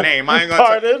different name. I ain't gonna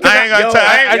Pardon? tell you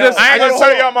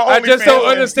on my OnlyFans. I just don't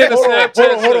understand the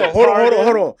Snapchat.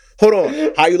 Hold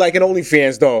on. How you liking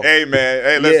OnlyFans though? Hey man,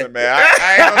 hey listen man, I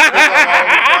ain't gonna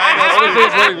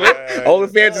speak on my OnlyFans.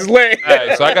 OnlyFans is lit. All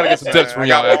right, so I gotta get some tips from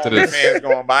y'all after this. OnlyFans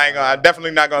going, but I'm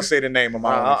definitely not gonna say the name of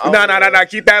my OnlyFans. No.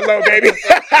 Keep that low, baby.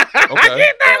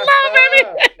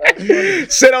 Okay.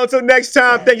 Sit on till next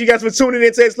time. Thank you guys for tuning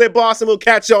in to It's Lit Boston. We'll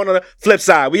catch you on the flip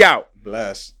side. We out.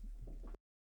 Bless.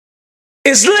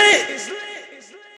 It's lit.